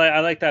intro. I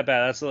like that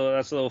bet. That's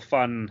a little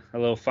fun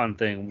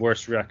thing.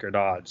 Worst record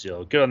odds,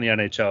 Good on the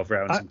NHL for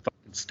having some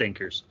fucking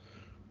stinkers.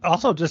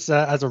 Also, just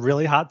as a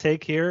really hot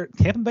take here,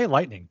 Tampa Bay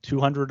Lightning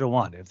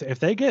 200-1. If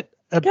they get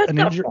an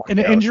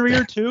injury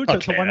or two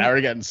to win, now we're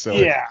getting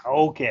silly. Yeah,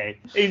 okay.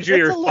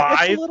 Injury or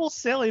 5. It's a little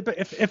silly, but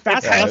if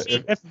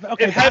Vasilevsky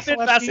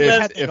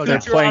they're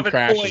playing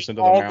crashes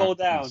into the mountains, all go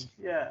down.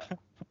 Yeah.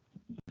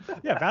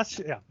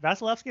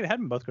 Vasilevsky and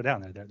Hedman both go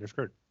down. They're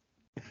screwed.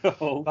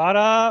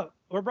 But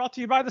we're brought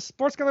to you by the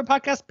Sports Gambling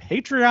Podcast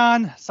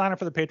Patreon. Sign up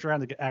for the Patreon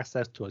to get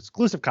access to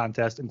exclusive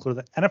contests,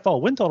 including the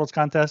NFL win totals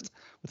contest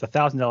with a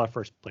 $1,000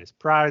 first place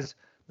prize.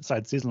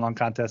 Besides season-long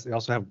contests, they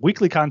also have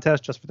weekly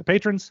contests just for the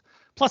patrons,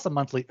 plus a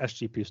monthly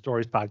SGP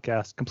Stories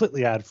podcast,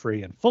 completely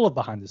ad-free and full of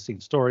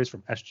behind-the-scenes stories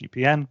from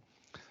SGPN.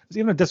 There's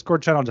even a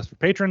Discord channel just for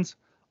patrons.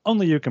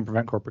 Only you can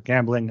prevent corporate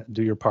gambling.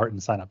 Do your part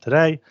and sign up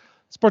today.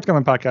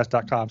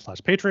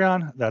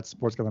 SportsGamblingPodcast.com/Patreon. That's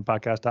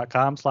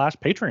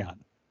SportsGamblingPodcast.com/Patreon.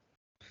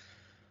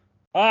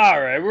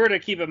 All right, we're gonna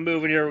keep it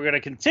moving here. We're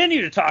gonna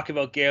continue to talk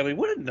about gambling.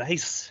 What a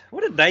nice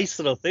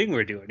little thing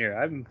we're doing here.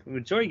 I'm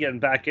enjoying getting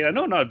back in. I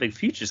know I'm not a big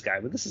futures guy,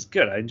 but this is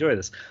good. I enjoy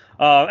this.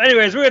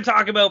 Anyways, we're gonna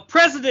talk about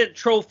President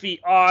Trophy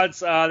odds.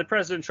 The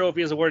President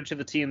Trophy is awarded to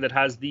the team that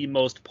has the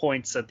most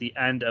points at the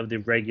end of the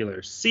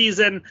regular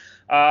season.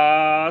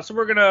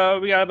 So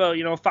we got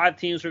about 5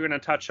 teams we're gonna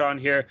touch on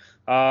here.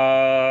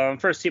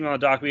 First team on the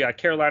dock, we got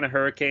Carolina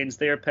Hurricanes.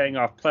 They are paying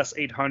off plus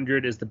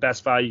 800 is the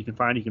best value you can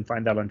find. You can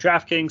find that on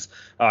DraftKings.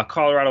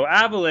 Colorado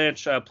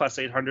Avalanche plus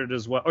 800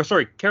 as well. Or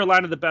sorry,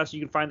 Carolina the best.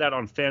 You can find that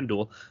on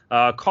FanDuel.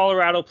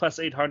 Colorado plus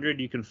 800.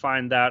 You can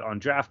find that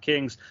on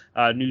DraftKings.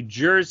 New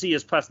Jersey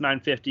is plus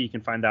 950. You can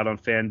find that on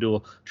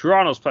FanDuel.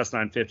 Toronto's plus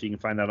 950. You can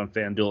find that on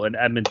FanDuel. And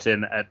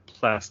Edmonton at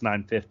plus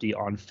 950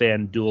 on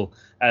FanDuel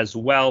as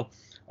well.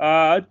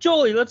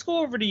 Jolie, let's go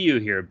over to you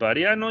here,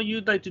 buddy. I know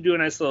you'd like to do a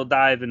nice little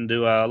dive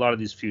into a lot of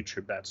these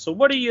future bets. So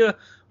what are you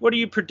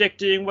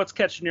predicting? What's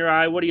catching your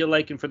eye? What are you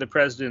liking for the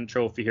President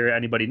Trophy here?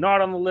 Anybody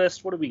not on the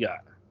list? What do we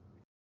got?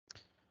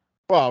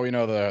 Well, we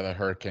know the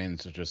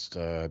Hurricanes are just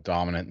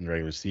dominant in the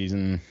regular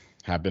season,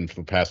 have been for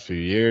the past few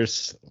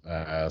years.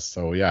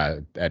 So yeah,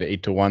 at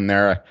 8-1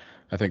 there,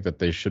 I think that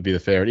they should be the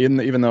favorite,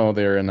 even though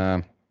they're in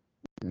a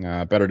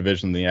better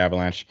division than the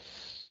Avalanche.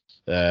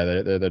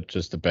 They're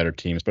just a better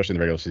team, especially in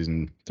the regular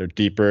season. They're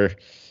deeper.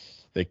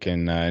 They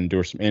can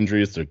endure some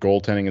injuries. Their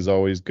goaltending is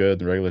always good in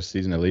the regular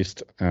season, at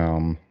least.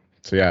 So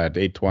yeah, at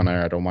 8-1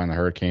 there, I don't mind the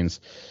Hurricanes.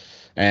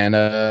 And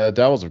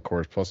Devils, of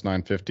course, plus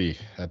 950.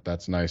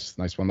 That's nice.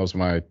 Nice one. Those are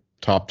my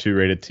top 2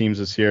 rated teams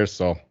this year.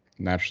 So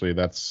naturally,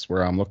 that's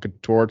where I'm looking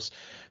towards.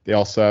 They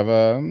also have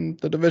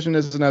the division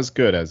isn't as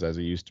good as it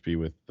used to be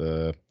with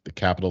the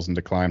Capitals in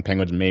decline.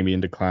 Penguins maybe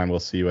in decline. We'll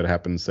see what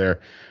happens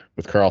there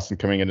with Carlson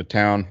coming into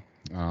town.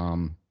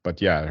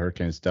 But yeah,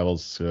 Hurricanes,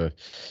 Devils are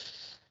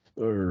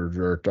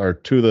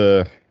two of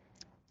the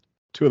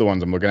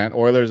ones I'm looking at.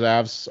 Oilers,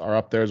 Avs are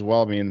up there as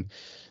well. I mean,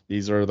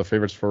 these are the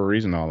favorites for a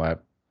reason, all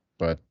that.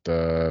 But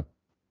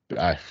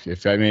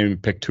if I maybe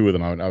pick 2 of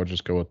them, I would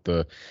just go with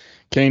the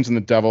Canes and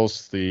the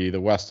Devils. The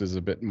West is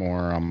a bit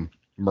more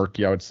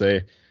murky, I would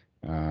say.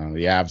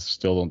 The Avs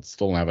still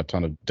don't have a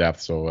ton of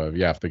depth, so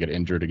yeah, if they get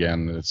injured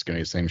again, it's going to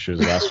be the same shit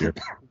as last year.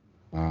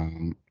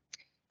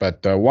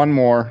 But one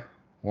more,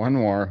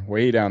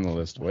 way down the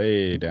list.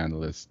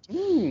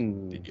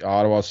 Ooh. The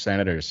Ottawa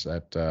Senators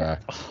at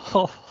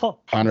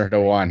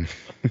 100-1.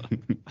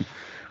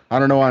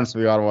 100-1 for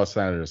the Ottawa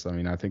Senators. I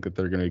mean, I think that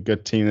they're going to be a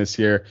good team this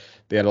year.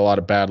 They had a lot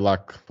of bad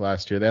luck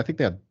last year. I think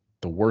they had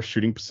the worst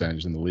shooting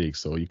percentage in the league,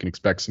 so you can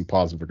expect some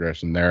positive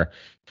regression there.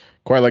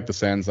 Quite like the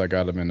Sens. I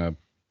got them in a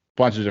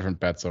bunch of different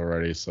bets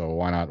already, so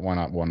why not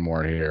one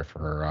more here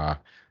for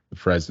the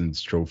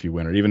President's Trophy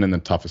winner, even in the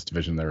toughest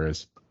division there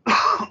is.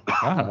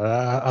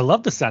 I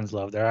love the Sens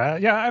love there.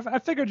 I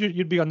figured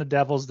you'd be on the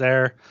Devils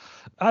there.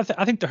 I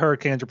think the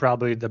Hurricanes are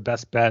probably the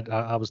best bet.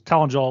 I was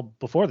telling Joel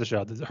before the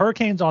show, the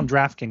Hurricanes on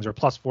DraftKings are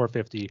plus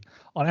 450.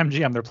 On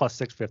MGM, they're plus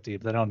 650.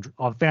 But then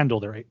on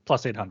FanDuel, they're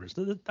plus 800.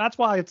 So that's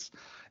why it's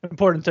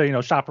important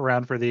to shop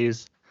around for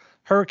these.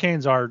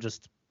 Hurricanes are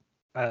just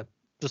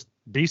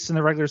beasts in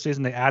the regular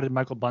season. They added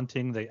Michael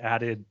Bunting. They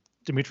added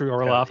Dmitry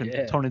Orlov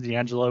and Tony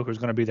DeAngelo, who's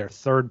going to be their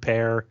third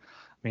pair.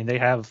 I mean, they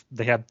have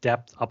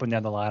depth up and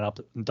down the lineup.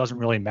 It doesn't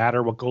really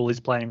matter what goalie's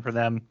playing for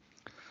them.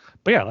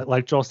 But yeah,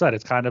 like Joel said,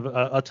 it's kind of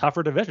a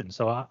tougher division.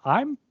 So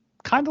I'm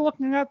kind of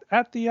looking at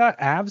the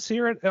Avs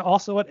here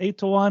also at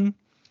 8-1.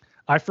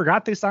 I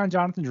forgot they signed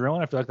Jonathan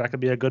Drouin. I feel like that could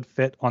be a good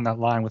fit on that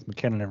line with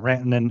McKinnon and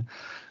Rantanen.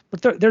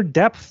 But their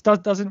depth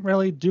doesn't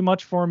really do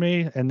much for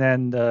me. And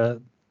then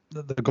the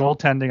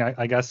goaltending,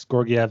 I guess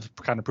Georgiev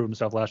kind of proved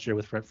himself last year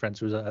with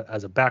Francouz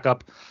as a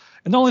backup.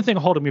 And the only thing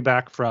holding me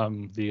back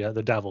from the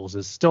Devils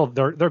is still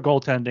their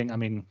goaltending. I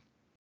mean,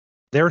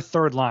 their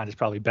third line is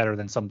probably better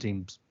than some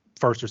teams'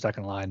 first or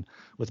second line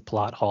with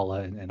Palat,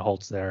 Haula, and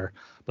Holtz there.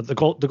 But the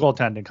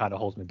goaltending kind of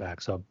holds me back.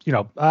 So,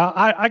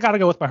 I got to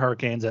go with my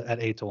Hurricanes at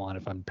 8-1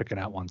 if I'm picking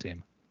out one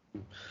team.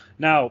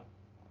 Now,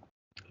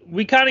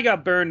 we kind of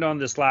got burned on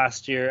this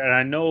last year, and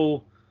I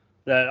know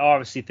that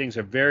obviously things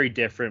are very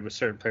different with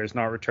certain players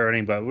not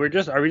returning, but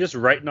are we just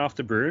writing off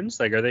the Bruins?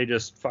 Like, are they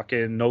just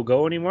fucking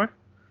no-go anymore?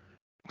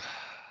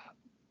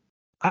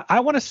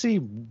 I want to see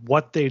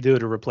what they do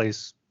to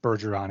replace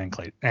Bergeron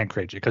and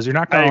Krejci, because you're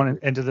not going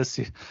into this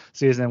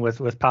season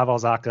with Pavel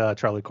Zacha,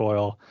 Charlie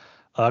Coyle.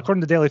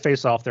 According to Daily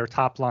Faceoff, their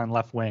top line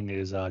left wing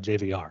is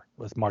JVR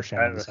with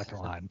Marchand on the second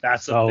line.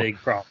 That's a big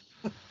problem.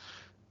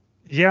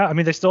 Yeah, I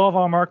mean, they still have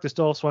Allmark, they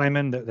still have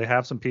Swayman. They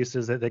have some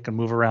pieces that they can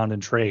move around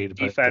and trade.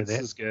 Defense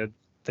is good.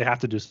 They have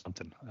to do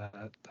something. I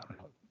don't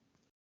know.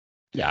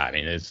 Yeah, I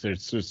mean, it's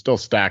still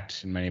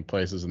stacked in many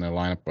places in their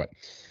lineup, but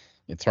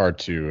it's hard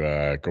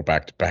to go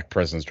back-to-back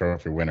President's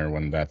Trophy winner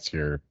when that's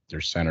your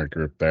center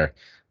group there.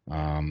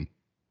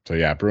 So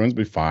yeah, Bruins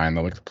will be fine.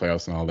 They'll look at the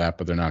playoffs and all that,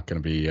 but they're not going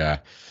to be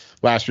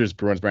last year's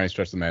Bruins by any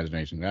stretch of the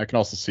imagination. I can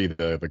also see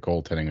the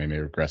goaltending maybe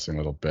regressing a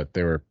little bit.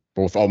 They were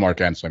both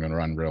Allmark and Swayman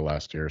run real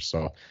last year,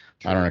 so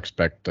I don't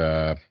expect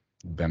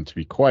them to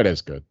be quite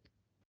as good.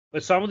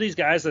 But some of these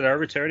guys that are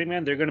returning,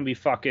 man, they're going to be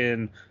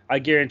fucking, I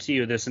guarantee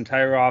you, this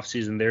entire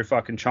offseason, they're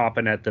fucking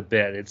chomping at the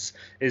bit. It's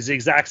the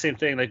exact same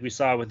thing like we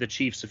saw with the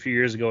Chiefs a few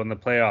years ago in the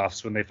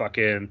playoffs when they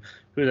fucking,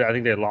 I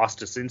think they lost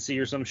to Cincy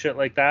or some shit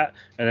like that.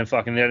 And then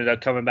fucking they ended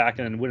up coming back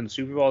and then winning the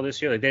Super Bowl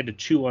this year. Like, they had to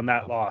chew on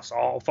that loss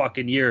all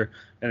fucking year.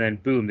 And then,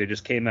 boom, they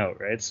just came out,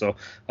 right? So,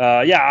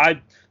 yeah,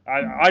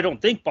 I don't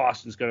think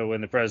Boston's going to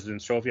win the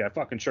President's Trophy. I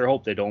fucking sure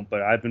hope they don't,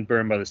 but I've been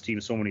burned by this team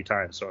so many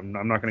times, so I'm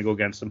not going to go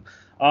against them.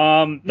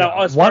 One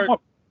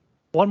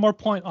more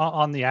point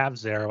on the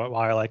Avs there,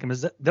 why I like them,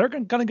 is that they're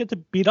going to get to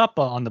beat up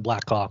on the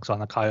Blackhawks, on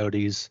the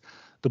Coyotes.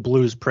 the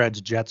Blues,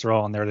 Preds, Jets are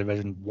all in their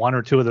division. One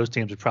or two of those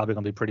teams are probably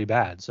going to be pretty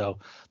bad. So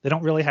they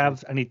don't really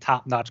have any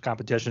top-notch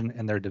competition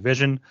in their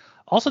division.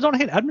 Also, don't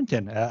hate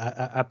Edmonton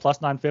at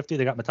plus 950.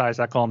 They got Matthias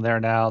Ekholm there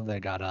now. They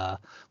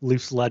got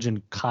Leafs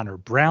legend Connor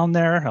Brown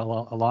there,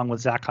 along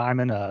with Zach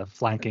Hyman,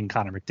 flanking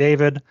Connor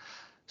McDavid.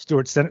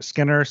 Stuart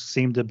Skinner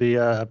seemed to be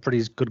a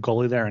pretty good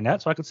goalie there in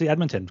net, so I could see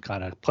Edmonton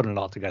kind of putting it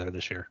all together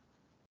this year.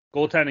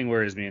 Goaltending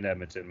worries me in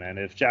Edmonton, man.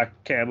 If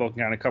Jack Campbell can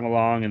kind of come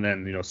along, and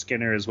then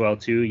Skinner as well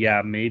too,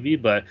 yeah, maybe.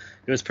 But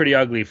it was pretty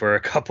ugly for a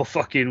couple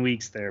fucking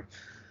weeks there.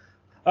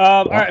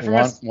 All right,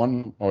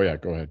 Oh yeah,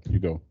 go ahead. You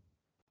go.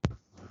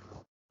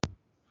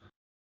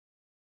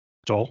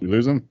 Joel, you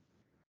lose him.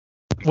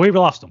 We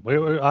lost him.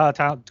 Go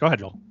ahead,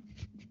 Joel.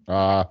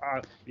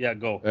 Yeah,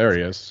 go. There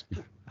he is.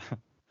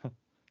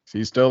 Is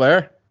he still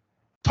there?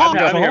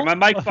 I'm here. My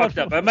mic fucked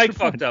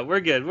up.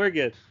 We're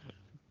good.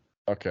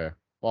 Okay.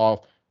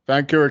 Well,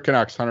 Vancouver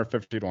Canucks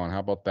 150 to 1. How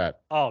about that?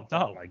 Oh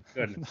no! Oh my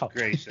goodness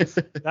gracious.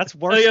 That's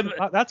worse.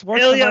 That's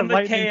worse than my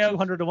Lightning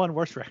 200 to 1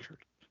 worst record.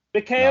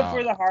 Mikheyev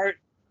for the heart.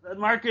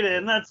 Mark it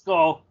in. Let's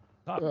go.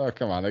 Oh,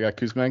 come on. They got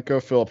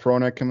Kuzmenko, Phil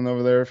Pronek coming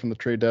over there from the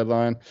trade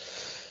deadline.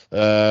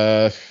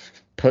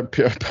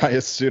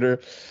 Pius Suter.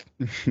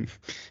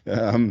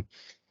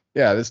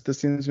 Yeah, this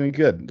seems to be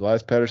good.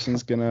 Elias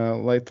Pettersson's gonna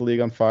light the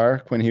league on fire.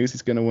 Quinn Hughes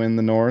is gonna win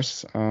the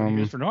Norris.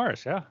 Hughes for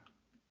Norris, yeah.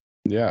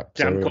 Yeah.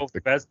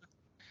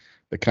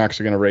 The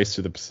Canucks are gonna race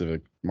through the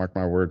Pacific. Mark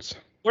my words.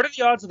 What are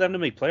the odds of them to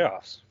make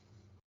playoffs?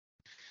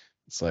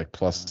 It's like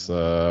plus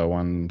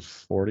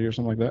 140 or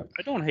something like that.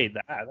 I don't hate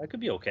that. That could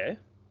be okay.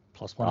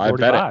 Plus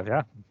 145,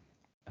 yeah.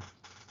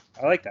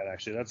 I like that,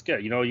 actually. That's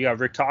good. You got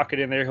Rick Tocchet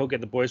in there. He'll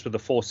get the boys with a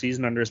full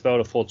season under his belt,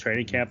 a full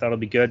training camp. That'll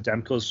be good.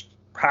 Demko's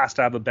has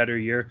to have a better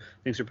year.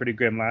 Things were pretty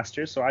grim last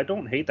year, so I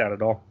don't hate that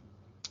at all.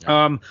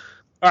 Yeah.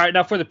 All right,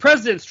 now for the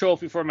President's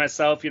Trophy for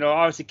myself,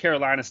 obviously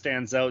Carolina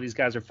stands out. These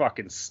guys are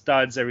fucking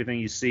studs, everything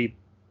you see.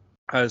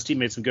 His team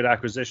made some good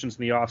acquisitions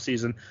in the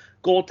offseason.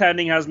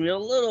 Goaltending has me a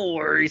little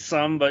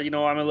worrisome, but, I'm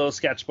a little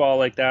sketch ball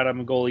like that. I'm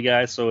a goalie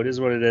guy, so it is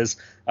what it is.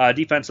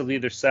 Defensively,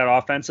 they're set.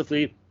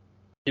 Offensively,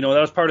 that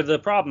was part of the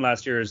problem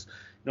last year is,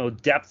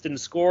 depth in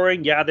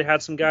scoring. Yeah, they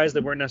had some guys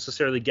that weren't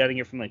necessarily getting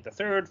it from like the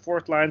third,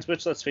 fourth lines,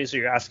 which, let's face it,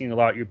 you're asking a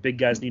lot. Your big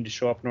guys need to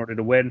show up in order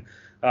to win.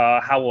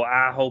 How will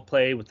Aho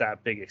play with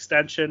that big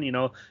extension?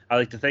 I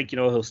like to think,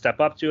 he'll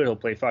step up to it. He'll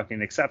play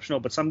fucking exceptional.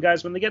 But some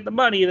guys, when they get the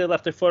money, they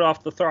left their foot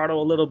off the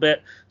throttle a little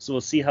bit. So we'll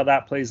see how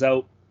that plays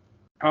out.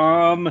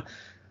 A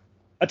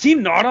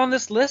team not on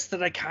this list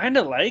that I kind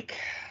of like,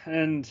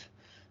 and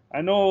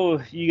I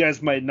know you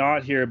guys might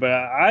not here, but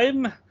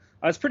I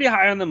was pretty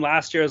high on them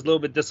last year. I was a little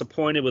bit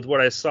disappointed with what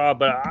I saw,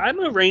 but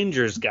I'm a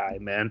Rangers guy,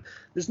 man.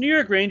 This New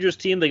York Rangers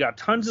team, they got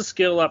tons of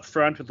skill up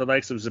front with the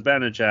likes of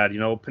Zibanejad.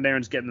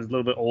 Panarin's getting a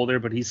little bit older,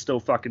 but he's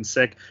still fucking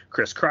sick.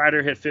 Chris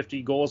Kreider hit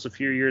 50 goals a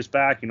few years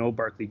back.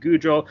 Barclay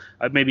Goodrow.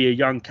 Maybe a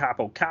young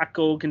Capo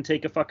Kakko can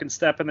take a fucking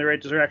step in the right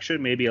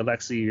direction. Maybe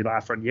Alexei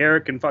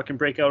Lafreniere can fucking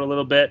break out a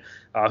little bit.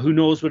 Who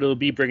knows what it'll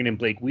be bringing in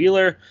Blake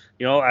Wheeler.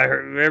 We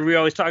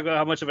always talk about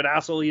how much of an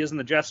asshole he is in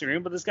the dressing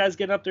room, but this guy's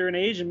getting up there in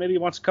age and maybe he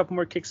wants a couple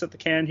more kicks at the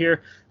can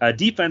here.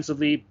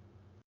 Defensively,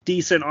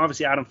 decent.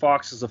 Obviously, Adam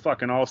Fox is a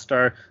fucking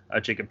all-star.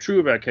 Jacob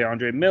Trouba,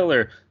 Keandre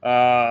Miller.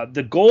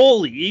 The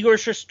goalie, Igor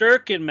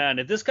Shesterkin, man.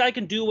 If this guy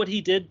can do what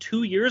he did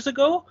 2 years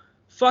ago,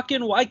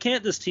 fucking why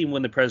can't this team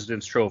win the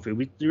President's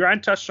Trophy?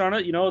 Ryan touched on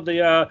it.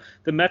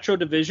 The Metro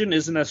Division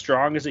isn't as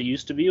strong as it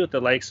used to be with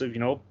the likes of,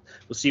 we'll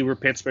see where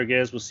Pittsburgh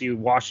is. We'll see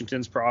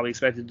Washington's probably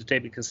expected to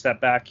take a step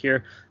back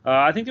here.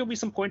 I think there'll be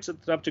some points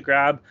up to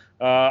grab.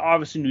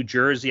 Obviously, New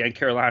Jersey and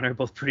Carolina are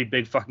both pretty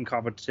big fucking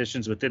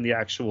competitions within the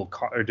actual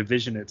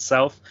division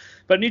itself.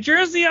 But New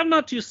Jersey, I'm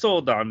not too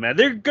sold on, man.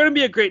 They're going to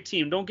be a great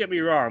team. Don't get me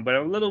wrong, but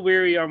I'm a little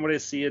weary on what I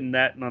see in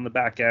net and on the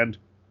back end.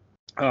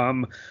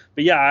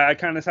 But yeah, I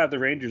kind of have the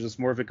Rangers as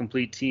more of a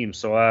complete team.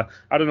 So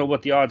I don't know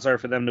what the odds are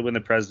for them to win the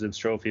President's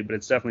Trophy, but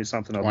it's definitely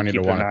something I'll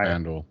keep an eye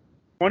on.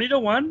 20 to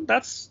 1,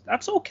 that's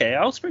okay.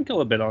 I'll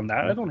sprinkle a bit on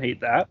that. I don't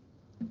hate that.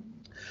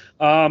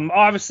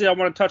 Obviously, I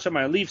want to touch on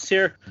my Leafs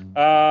here.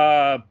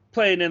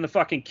 Playing in the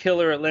fucking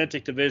killer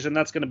Atlantic Division,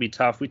 that's going to be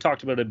tough. We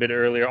talked about it a bit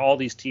earlier. All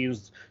these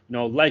teams,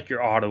 like your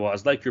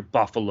Ottawas, like your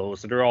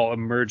Buffaloes, that are all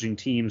emerging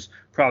teams,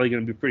 probably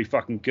going to be pretty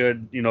fucking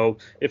good.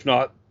 If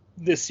not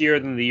this year,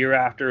 then the year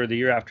after, or the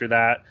year after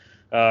that.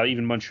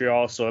 Even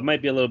Montreal, so it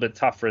might be a little bit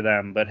tough for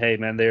them. But hey,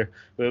 man, they're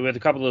with a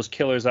couple of those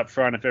killers up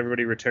front. If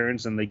everybody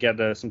returns and they get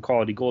some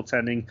quality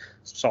goaltending,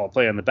 some solid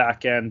play on the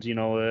back end,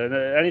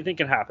 anything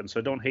can happen. So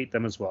I don't hate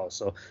them as well.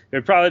 So it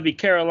would probably be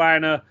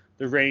Carolina,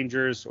 the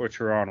Rangers, or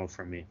Toronto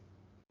for me.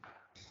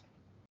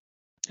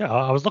 Yeah,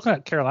 I was looking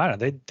at Carolina.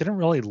 They didn't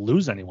really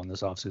lose anyone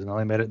this offseason. They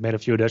only made a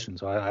few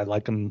additions, so I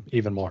like them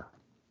even more.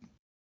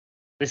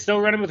 They still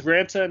running with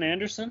Ranta and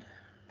Anderson?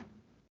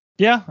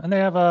 Yeah, and they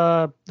have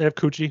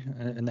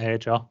Kuchi in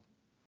the AHL.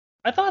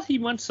 I thought he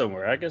went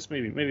somewhere. I guess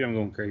maybe I'm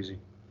going crazy.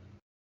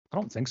 I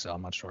don't think so.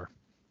 I'm not sure.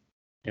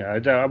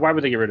 Yeah, why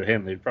would they get rid of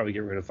him? They'd probably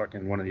get rid of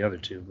fucking one of the other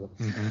two. But.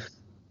 Mm-hmm.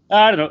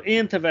 I don't know.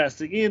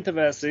 Interesting.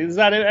 Is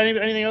that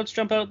anything else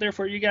jump out there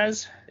for you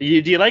guys? Do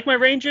you like my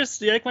Rangers?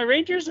 Do you like my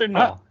Rangers or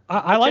no?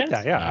 I like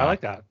that. Yeah, I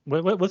like that.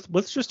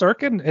 With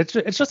Shesterkin,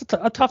 it's just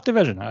a tough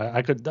division.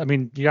 I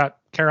mean, you got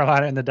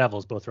Carolina and the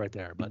Devils both right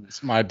there, but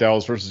it's my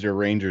Devils versus your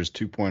Rangers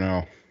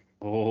 2.0.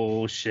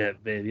 Oh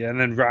shit, baby! And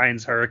then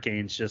Ryan's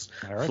Hurricanes just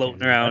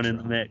floating around in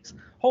the mix.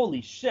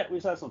 Holy shit! We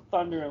saw some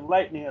thunder and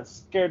lightning that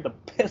scared the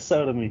piss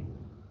out of me.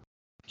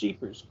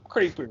 Jeepers,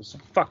 creepers!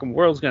 Fucking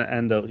world's gonna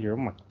end out here. Oh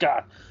my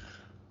god.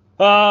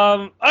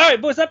 All right,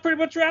 boys, that pretty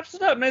much wraps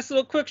it up. Nice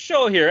little quick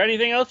show here.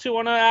 Anything else you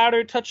want to add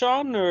or touch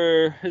on,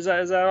 or is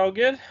that all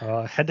good?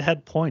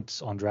 Head-to-head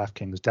points on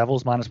DraftKings: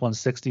 Devils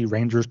 -160,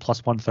 Rangers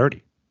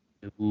 +130.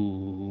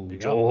 Ooh,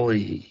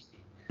 jolly.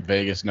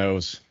 Vegas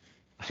knows.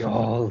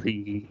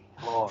 Jolly.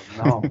 Oh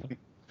no.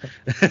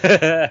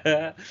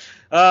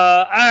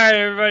 All right,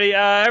 everybody.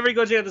 Everybody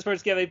go check out the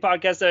Sports Gambling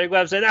Podcast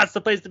website. That's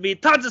the place to be.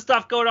 Tons of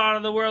stuff going on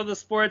in the world of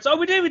sports. Oh,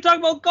 we didn't even talk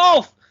about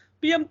golf.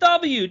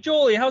 BMW,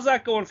 Jolie, how's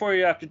that going for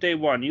you after day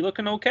one? You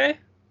looking okay?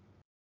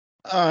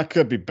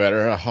 Could be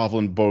better.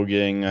 Hovland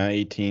bogeying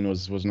 18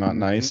 was not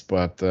nice,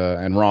 but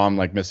and Rahm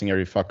like missing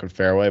every fucking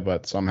fairway,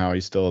 but somehow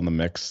he's still in the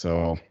mix.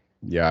 So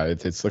yeah,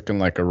 it's looking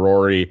like a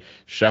Rory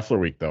Scheffler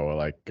week though,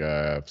 like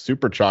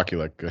super chalky.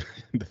 Like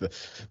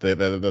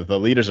the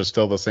leaders are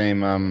still the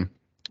same,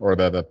 or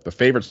the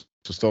favorites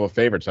are still the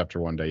favorites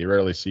after one day. You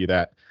rarely see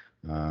that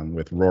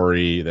with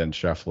Rory, then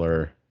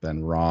Scheffler,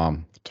 then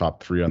Rahm,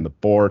 top three on the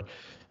board.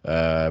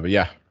 But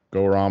yeah,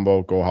 go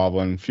Rombo, go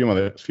Hovland.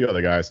 Few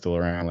other guys still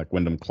around, like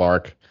Wyndham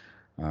Clark.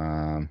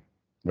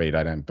 Wait,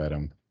 I didn't bet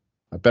him.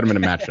 I bet him in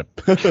a matchup.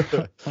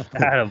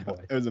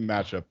 Attaboy. It was a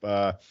matchup.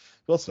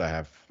 What else did I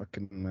have?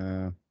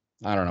 Fucking,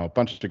 I don't know. A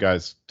bunch of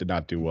guys did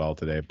not do well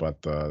today, but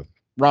Rahm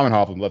and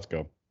Hovland, let's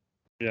go.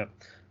 Yeah.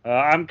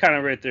 I'm kind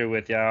of right there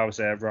with you. I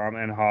obviously have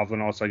Rahm and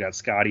Hovland. Also, I got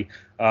Scotty.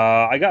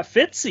 I got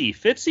Fitzy.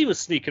 Fitzy was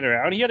sneaking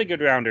around. He had a good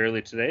round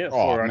early today at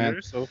 4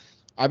 under. So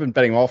I've been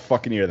betting all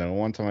fucking year. Then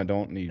one time I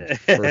don't need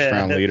first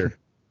round leader.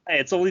 Hey,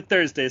 it's only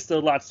Thursday.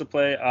 Still lots to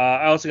play.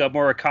 I also got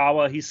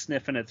Morikawa. He's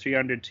sniffing at 3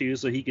 under too,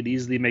 so he could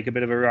easily make a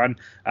bit of a run.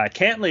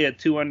 Cantley at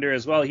 2 under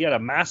as well. He had a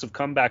massive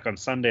comeback on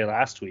Sunday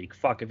last week.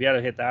 Fuck, if he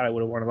had hit that, I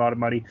would have won a lot of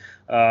money.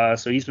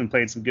 So he's been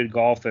playing some good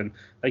golf, and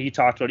like you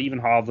talked about,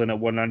 even Hovland at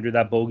 1 under,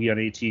 that bogey on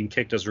 18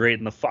 kicked us right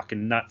in the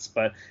fucking nuts.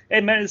 But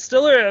hey, man, it's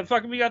still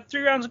we got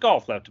 3 rounds of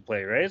golf left to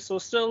play, right? So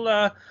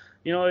still.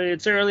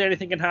 It's early.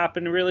 Anything can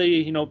happen.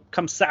 Really,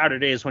 come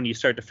Saturday is when you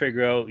start to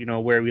figure out,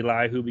 where we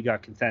lie, who we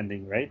got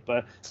contending, right?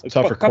 But it's a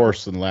tougher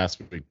course than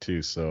last week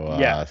too, so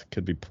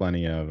could be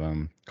plenty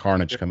of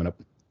carnage coming up.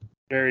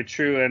 Very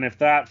true. And if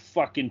that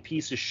fucking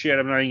piece of shit,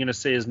 I'm not even gonna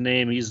say his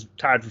name, he's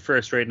tied for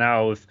first right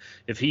now.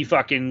 If he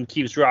fucking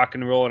keeps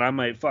rocking and rolling, I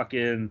might fly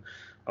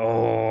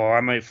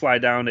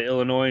down to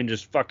Illinois and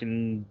just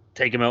fucking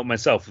take him out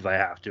myself if I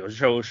have to.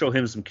 Show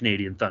him some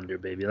Canadian thunder,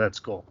 baby. Let's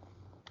go.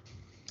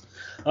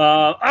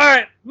 All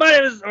right, my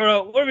name is,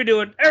 what are we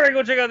doing? Everyone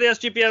go check out the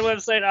SGPN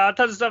website.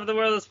 Tons of stuff in the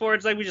world of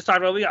sports like we just talked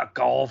about. We got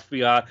golf. We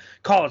got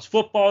college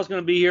football is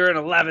going to be here in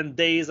 11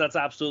 days. That's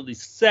absolutely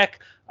sick.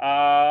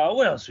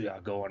 What else we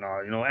got going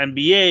on?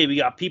 NBA. We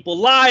got people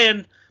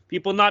lying,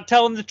 people not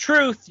telling the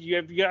truth.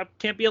 You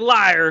can't be a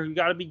liar. You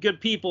got to be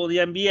good people in the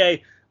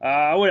NBA.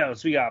 What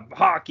else? We got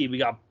hockey. We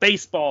got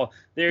baseball.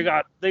 They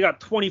got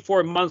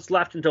 24 months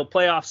left until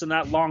playoffs in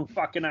that long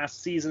fucking ass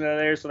season of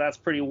there, so that's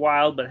pretty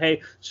wild. But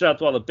hey, shout out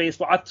to all the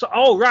baseball.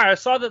 I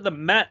saw that the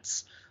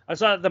Mets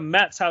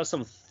have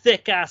some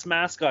thick ass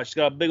mascot. She's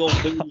got a big old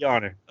booty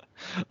on her.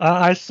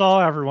 I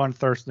saw everyone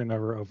thirsting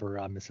over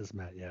Mrs.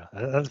 Met. Yeah,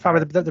 that's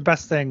probably the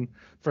best thing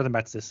for the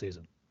Mets this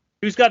season.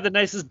 Who's got the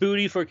nicest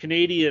booty for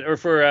Canadian or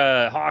for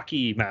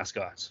hockey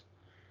mascots?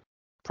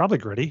 Probably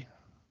Gritty.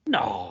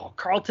 No,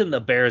 Carlton the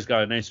Bears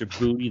got a nicer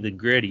booty than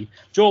Gritty.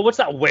 Joel, what's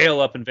that whale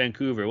up in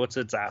Vancouver? What's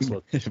its ass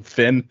look?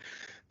 Finn.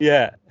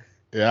 Yeah.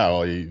 Yeah,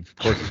 well, of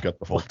course he's got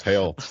the whole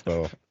tail,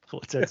 so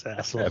what's its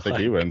ass look? I think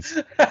he wins.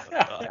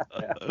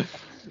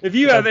 If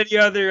you have any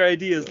other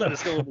ideas, let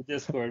us know in the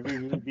Discord. We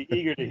would be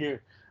eager to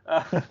hear.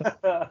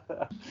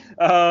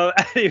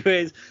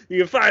 Anyways, you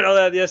can find all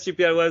that on the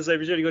SGPN website.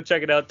 Be sure to go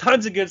check it out.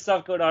 Tons of good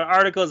stuff going on.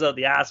 Articles out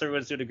the ass.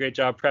 Everyone's doing a great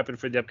job prepping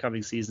for the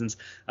upcoming seasons.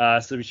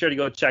 So be sure to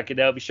go check it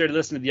out. Be sure to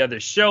listen to the other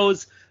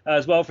shows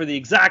as well for the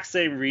exact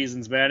same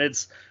reasons, man.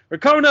 We're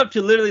coming up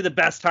to literally the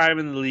best time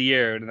in the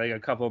year in like a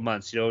couple of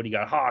months. You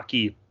got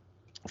hockey,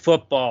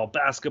 football,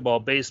 basketball,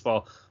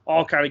 baseball,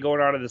 all kind of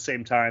going on at the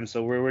same time.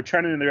 So we're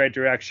trending in the right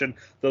direction.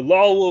 The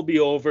lull will be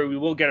over. We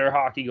will get our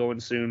hockey going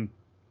soon.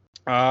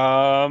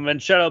 And be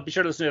sure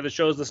to listen to other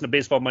shows. Listen to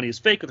Baseball Money is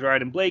Fake with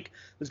Ryan and Blake.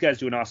 Those guys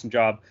do an awesome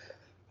job.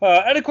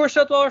 And of course,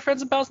 shout out to all our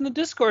friends and pals in the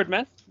Discord,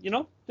 man.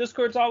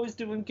 Discord's always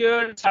doing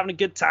good. It's having a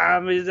good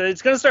time.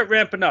 It's going to start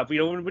ramping up.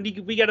 When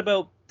we get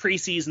about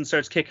preseason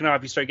starts kicking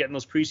off, you start getting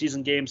those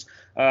preseason games.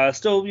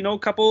 Still, a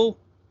couple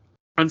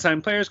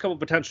unsigned players, couple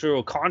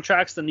potential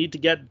contracts that need to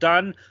get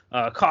done.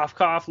 Cough,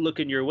 cough,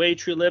 looking your way,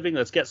 True Living.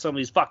 Let's get some of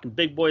these fucking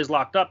big boys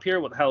locked up here.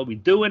 What the hell are we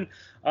doing?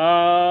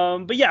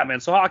 But yeah, man,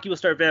 so hockey will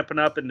start vamping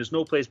up, and there's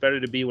no place better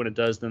to be when it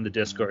does than the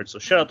Discord. So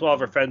shout out to all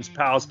of our friends,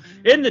 pals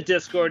in the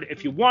Discord.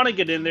 If you want to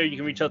get in there, you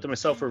can reach out to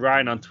myself or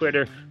Ryan on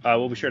Twitter.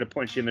 We'll be sure to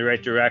point you in the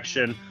right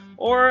direction.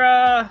 Or,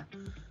 I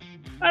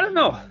don't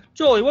know.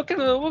 Jolie, what can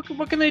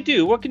they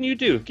do? What can you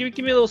do? Give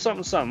me a little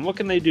something. What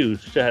can they do?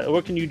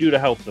 What can you do to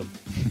help them?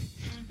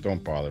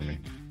 Don't bother me.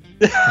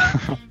 Figure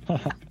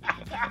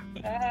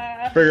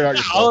it out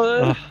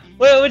yourself.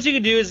 Well, what you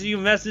can do is you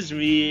message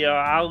me.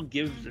 I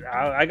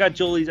got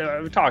Jolie's.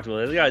 I've talked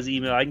about it. I got his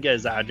email. I can get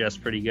his address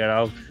pretty good.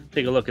 I'll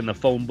take a look in the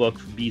phone book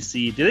for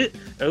BC.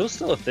 Are those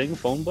still a thing?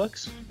 Phone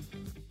books?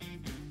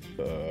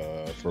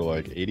 For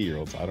like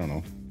 80-year-olds, I don't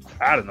know.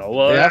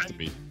 Well, they have to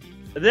be.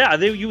 Yeah,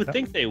 you would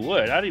think they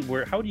would. How do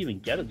you even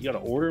get it? You got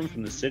to order them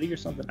from the city or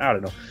something? I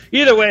don't know.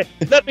 Either way,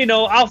 let me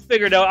know. I'll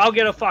figure it out. I'll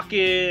get a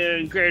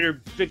fucking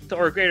Greater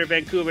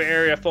Vancouver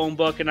area phone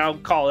book, and I'll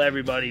call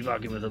everybody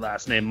fucking with the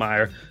last name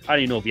Meyer. I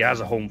don't even know if he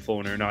has a home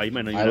phone or not. You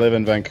might know. I live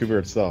in Vancouver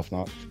itself,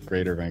 not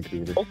Greater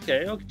Vancouver.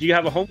 Okay. Do you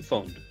have a home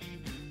phone?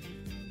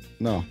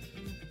 No.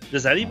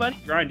 Does anybody?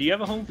 Ryan, do you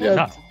have a home phone?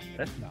 Yeah.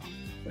 No.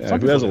 Yeah,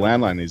 who has a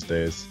landline these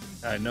days?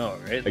 I know,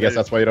 right? I guess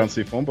that's why you don't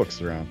see phone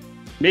books around.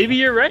 Maybe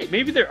you're right.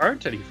 Maybe there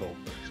aren't any phone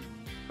books.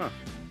 Huh.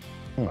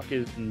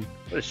 Fucking,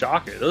 what a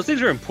shocker. Those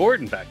things were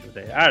important back in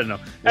the day. I don't know.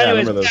 Yeah,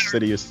 Anyways, I remember the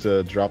city used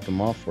to drop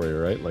them off for you,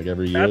 right? Like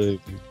every year. Give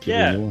you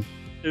a new one.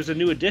 There's a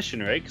new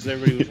edition, right? Because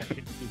everybody was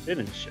moved in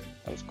and shit.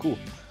 That was cool.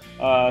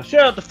 Shout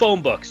out the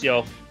phone books,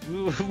 yo.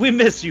 We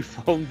miss you,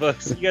 phone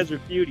books. You guys are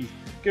beauties.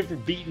 Good for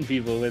beating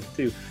people with,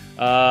 too.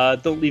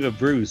 Don't leave a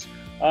bruise.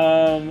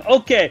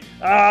 Okay.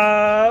 What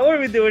are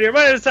we doing here?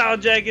 My name is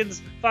Talon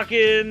Jenkins.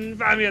 Fucking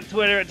find me on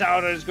Twitter at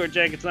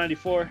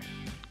Talon_Jenkins94.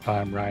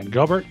 I'm Ryan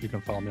Gilbert. You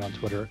can follow me on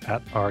Twitter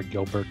at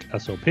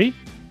rgilbertsop.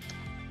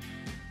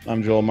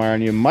 I'm Joel Meyer,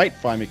 and you might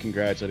find me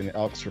congratulating the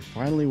Elks for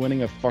finally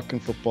winning a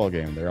fucking football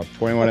game. They're up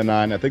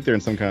 21-9. I think they're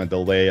in some kind of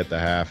delay at the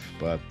half,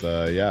 but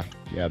yeah,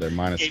 they're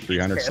minus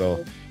 300.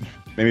 So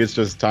maybe it's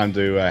just time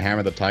to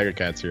hammer the Tiger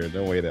Cats here.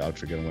 No way the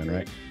Elks are gonna win,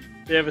 right?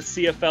 They have a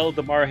CFL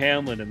DeMar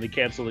Hamlin, and they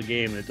cancel the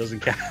game, and it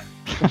doesn't count.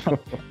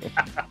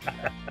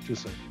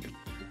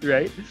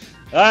 Right?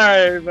 All right,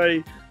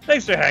 everybody.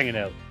 Thanks for hanging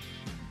out.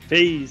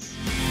 Peace.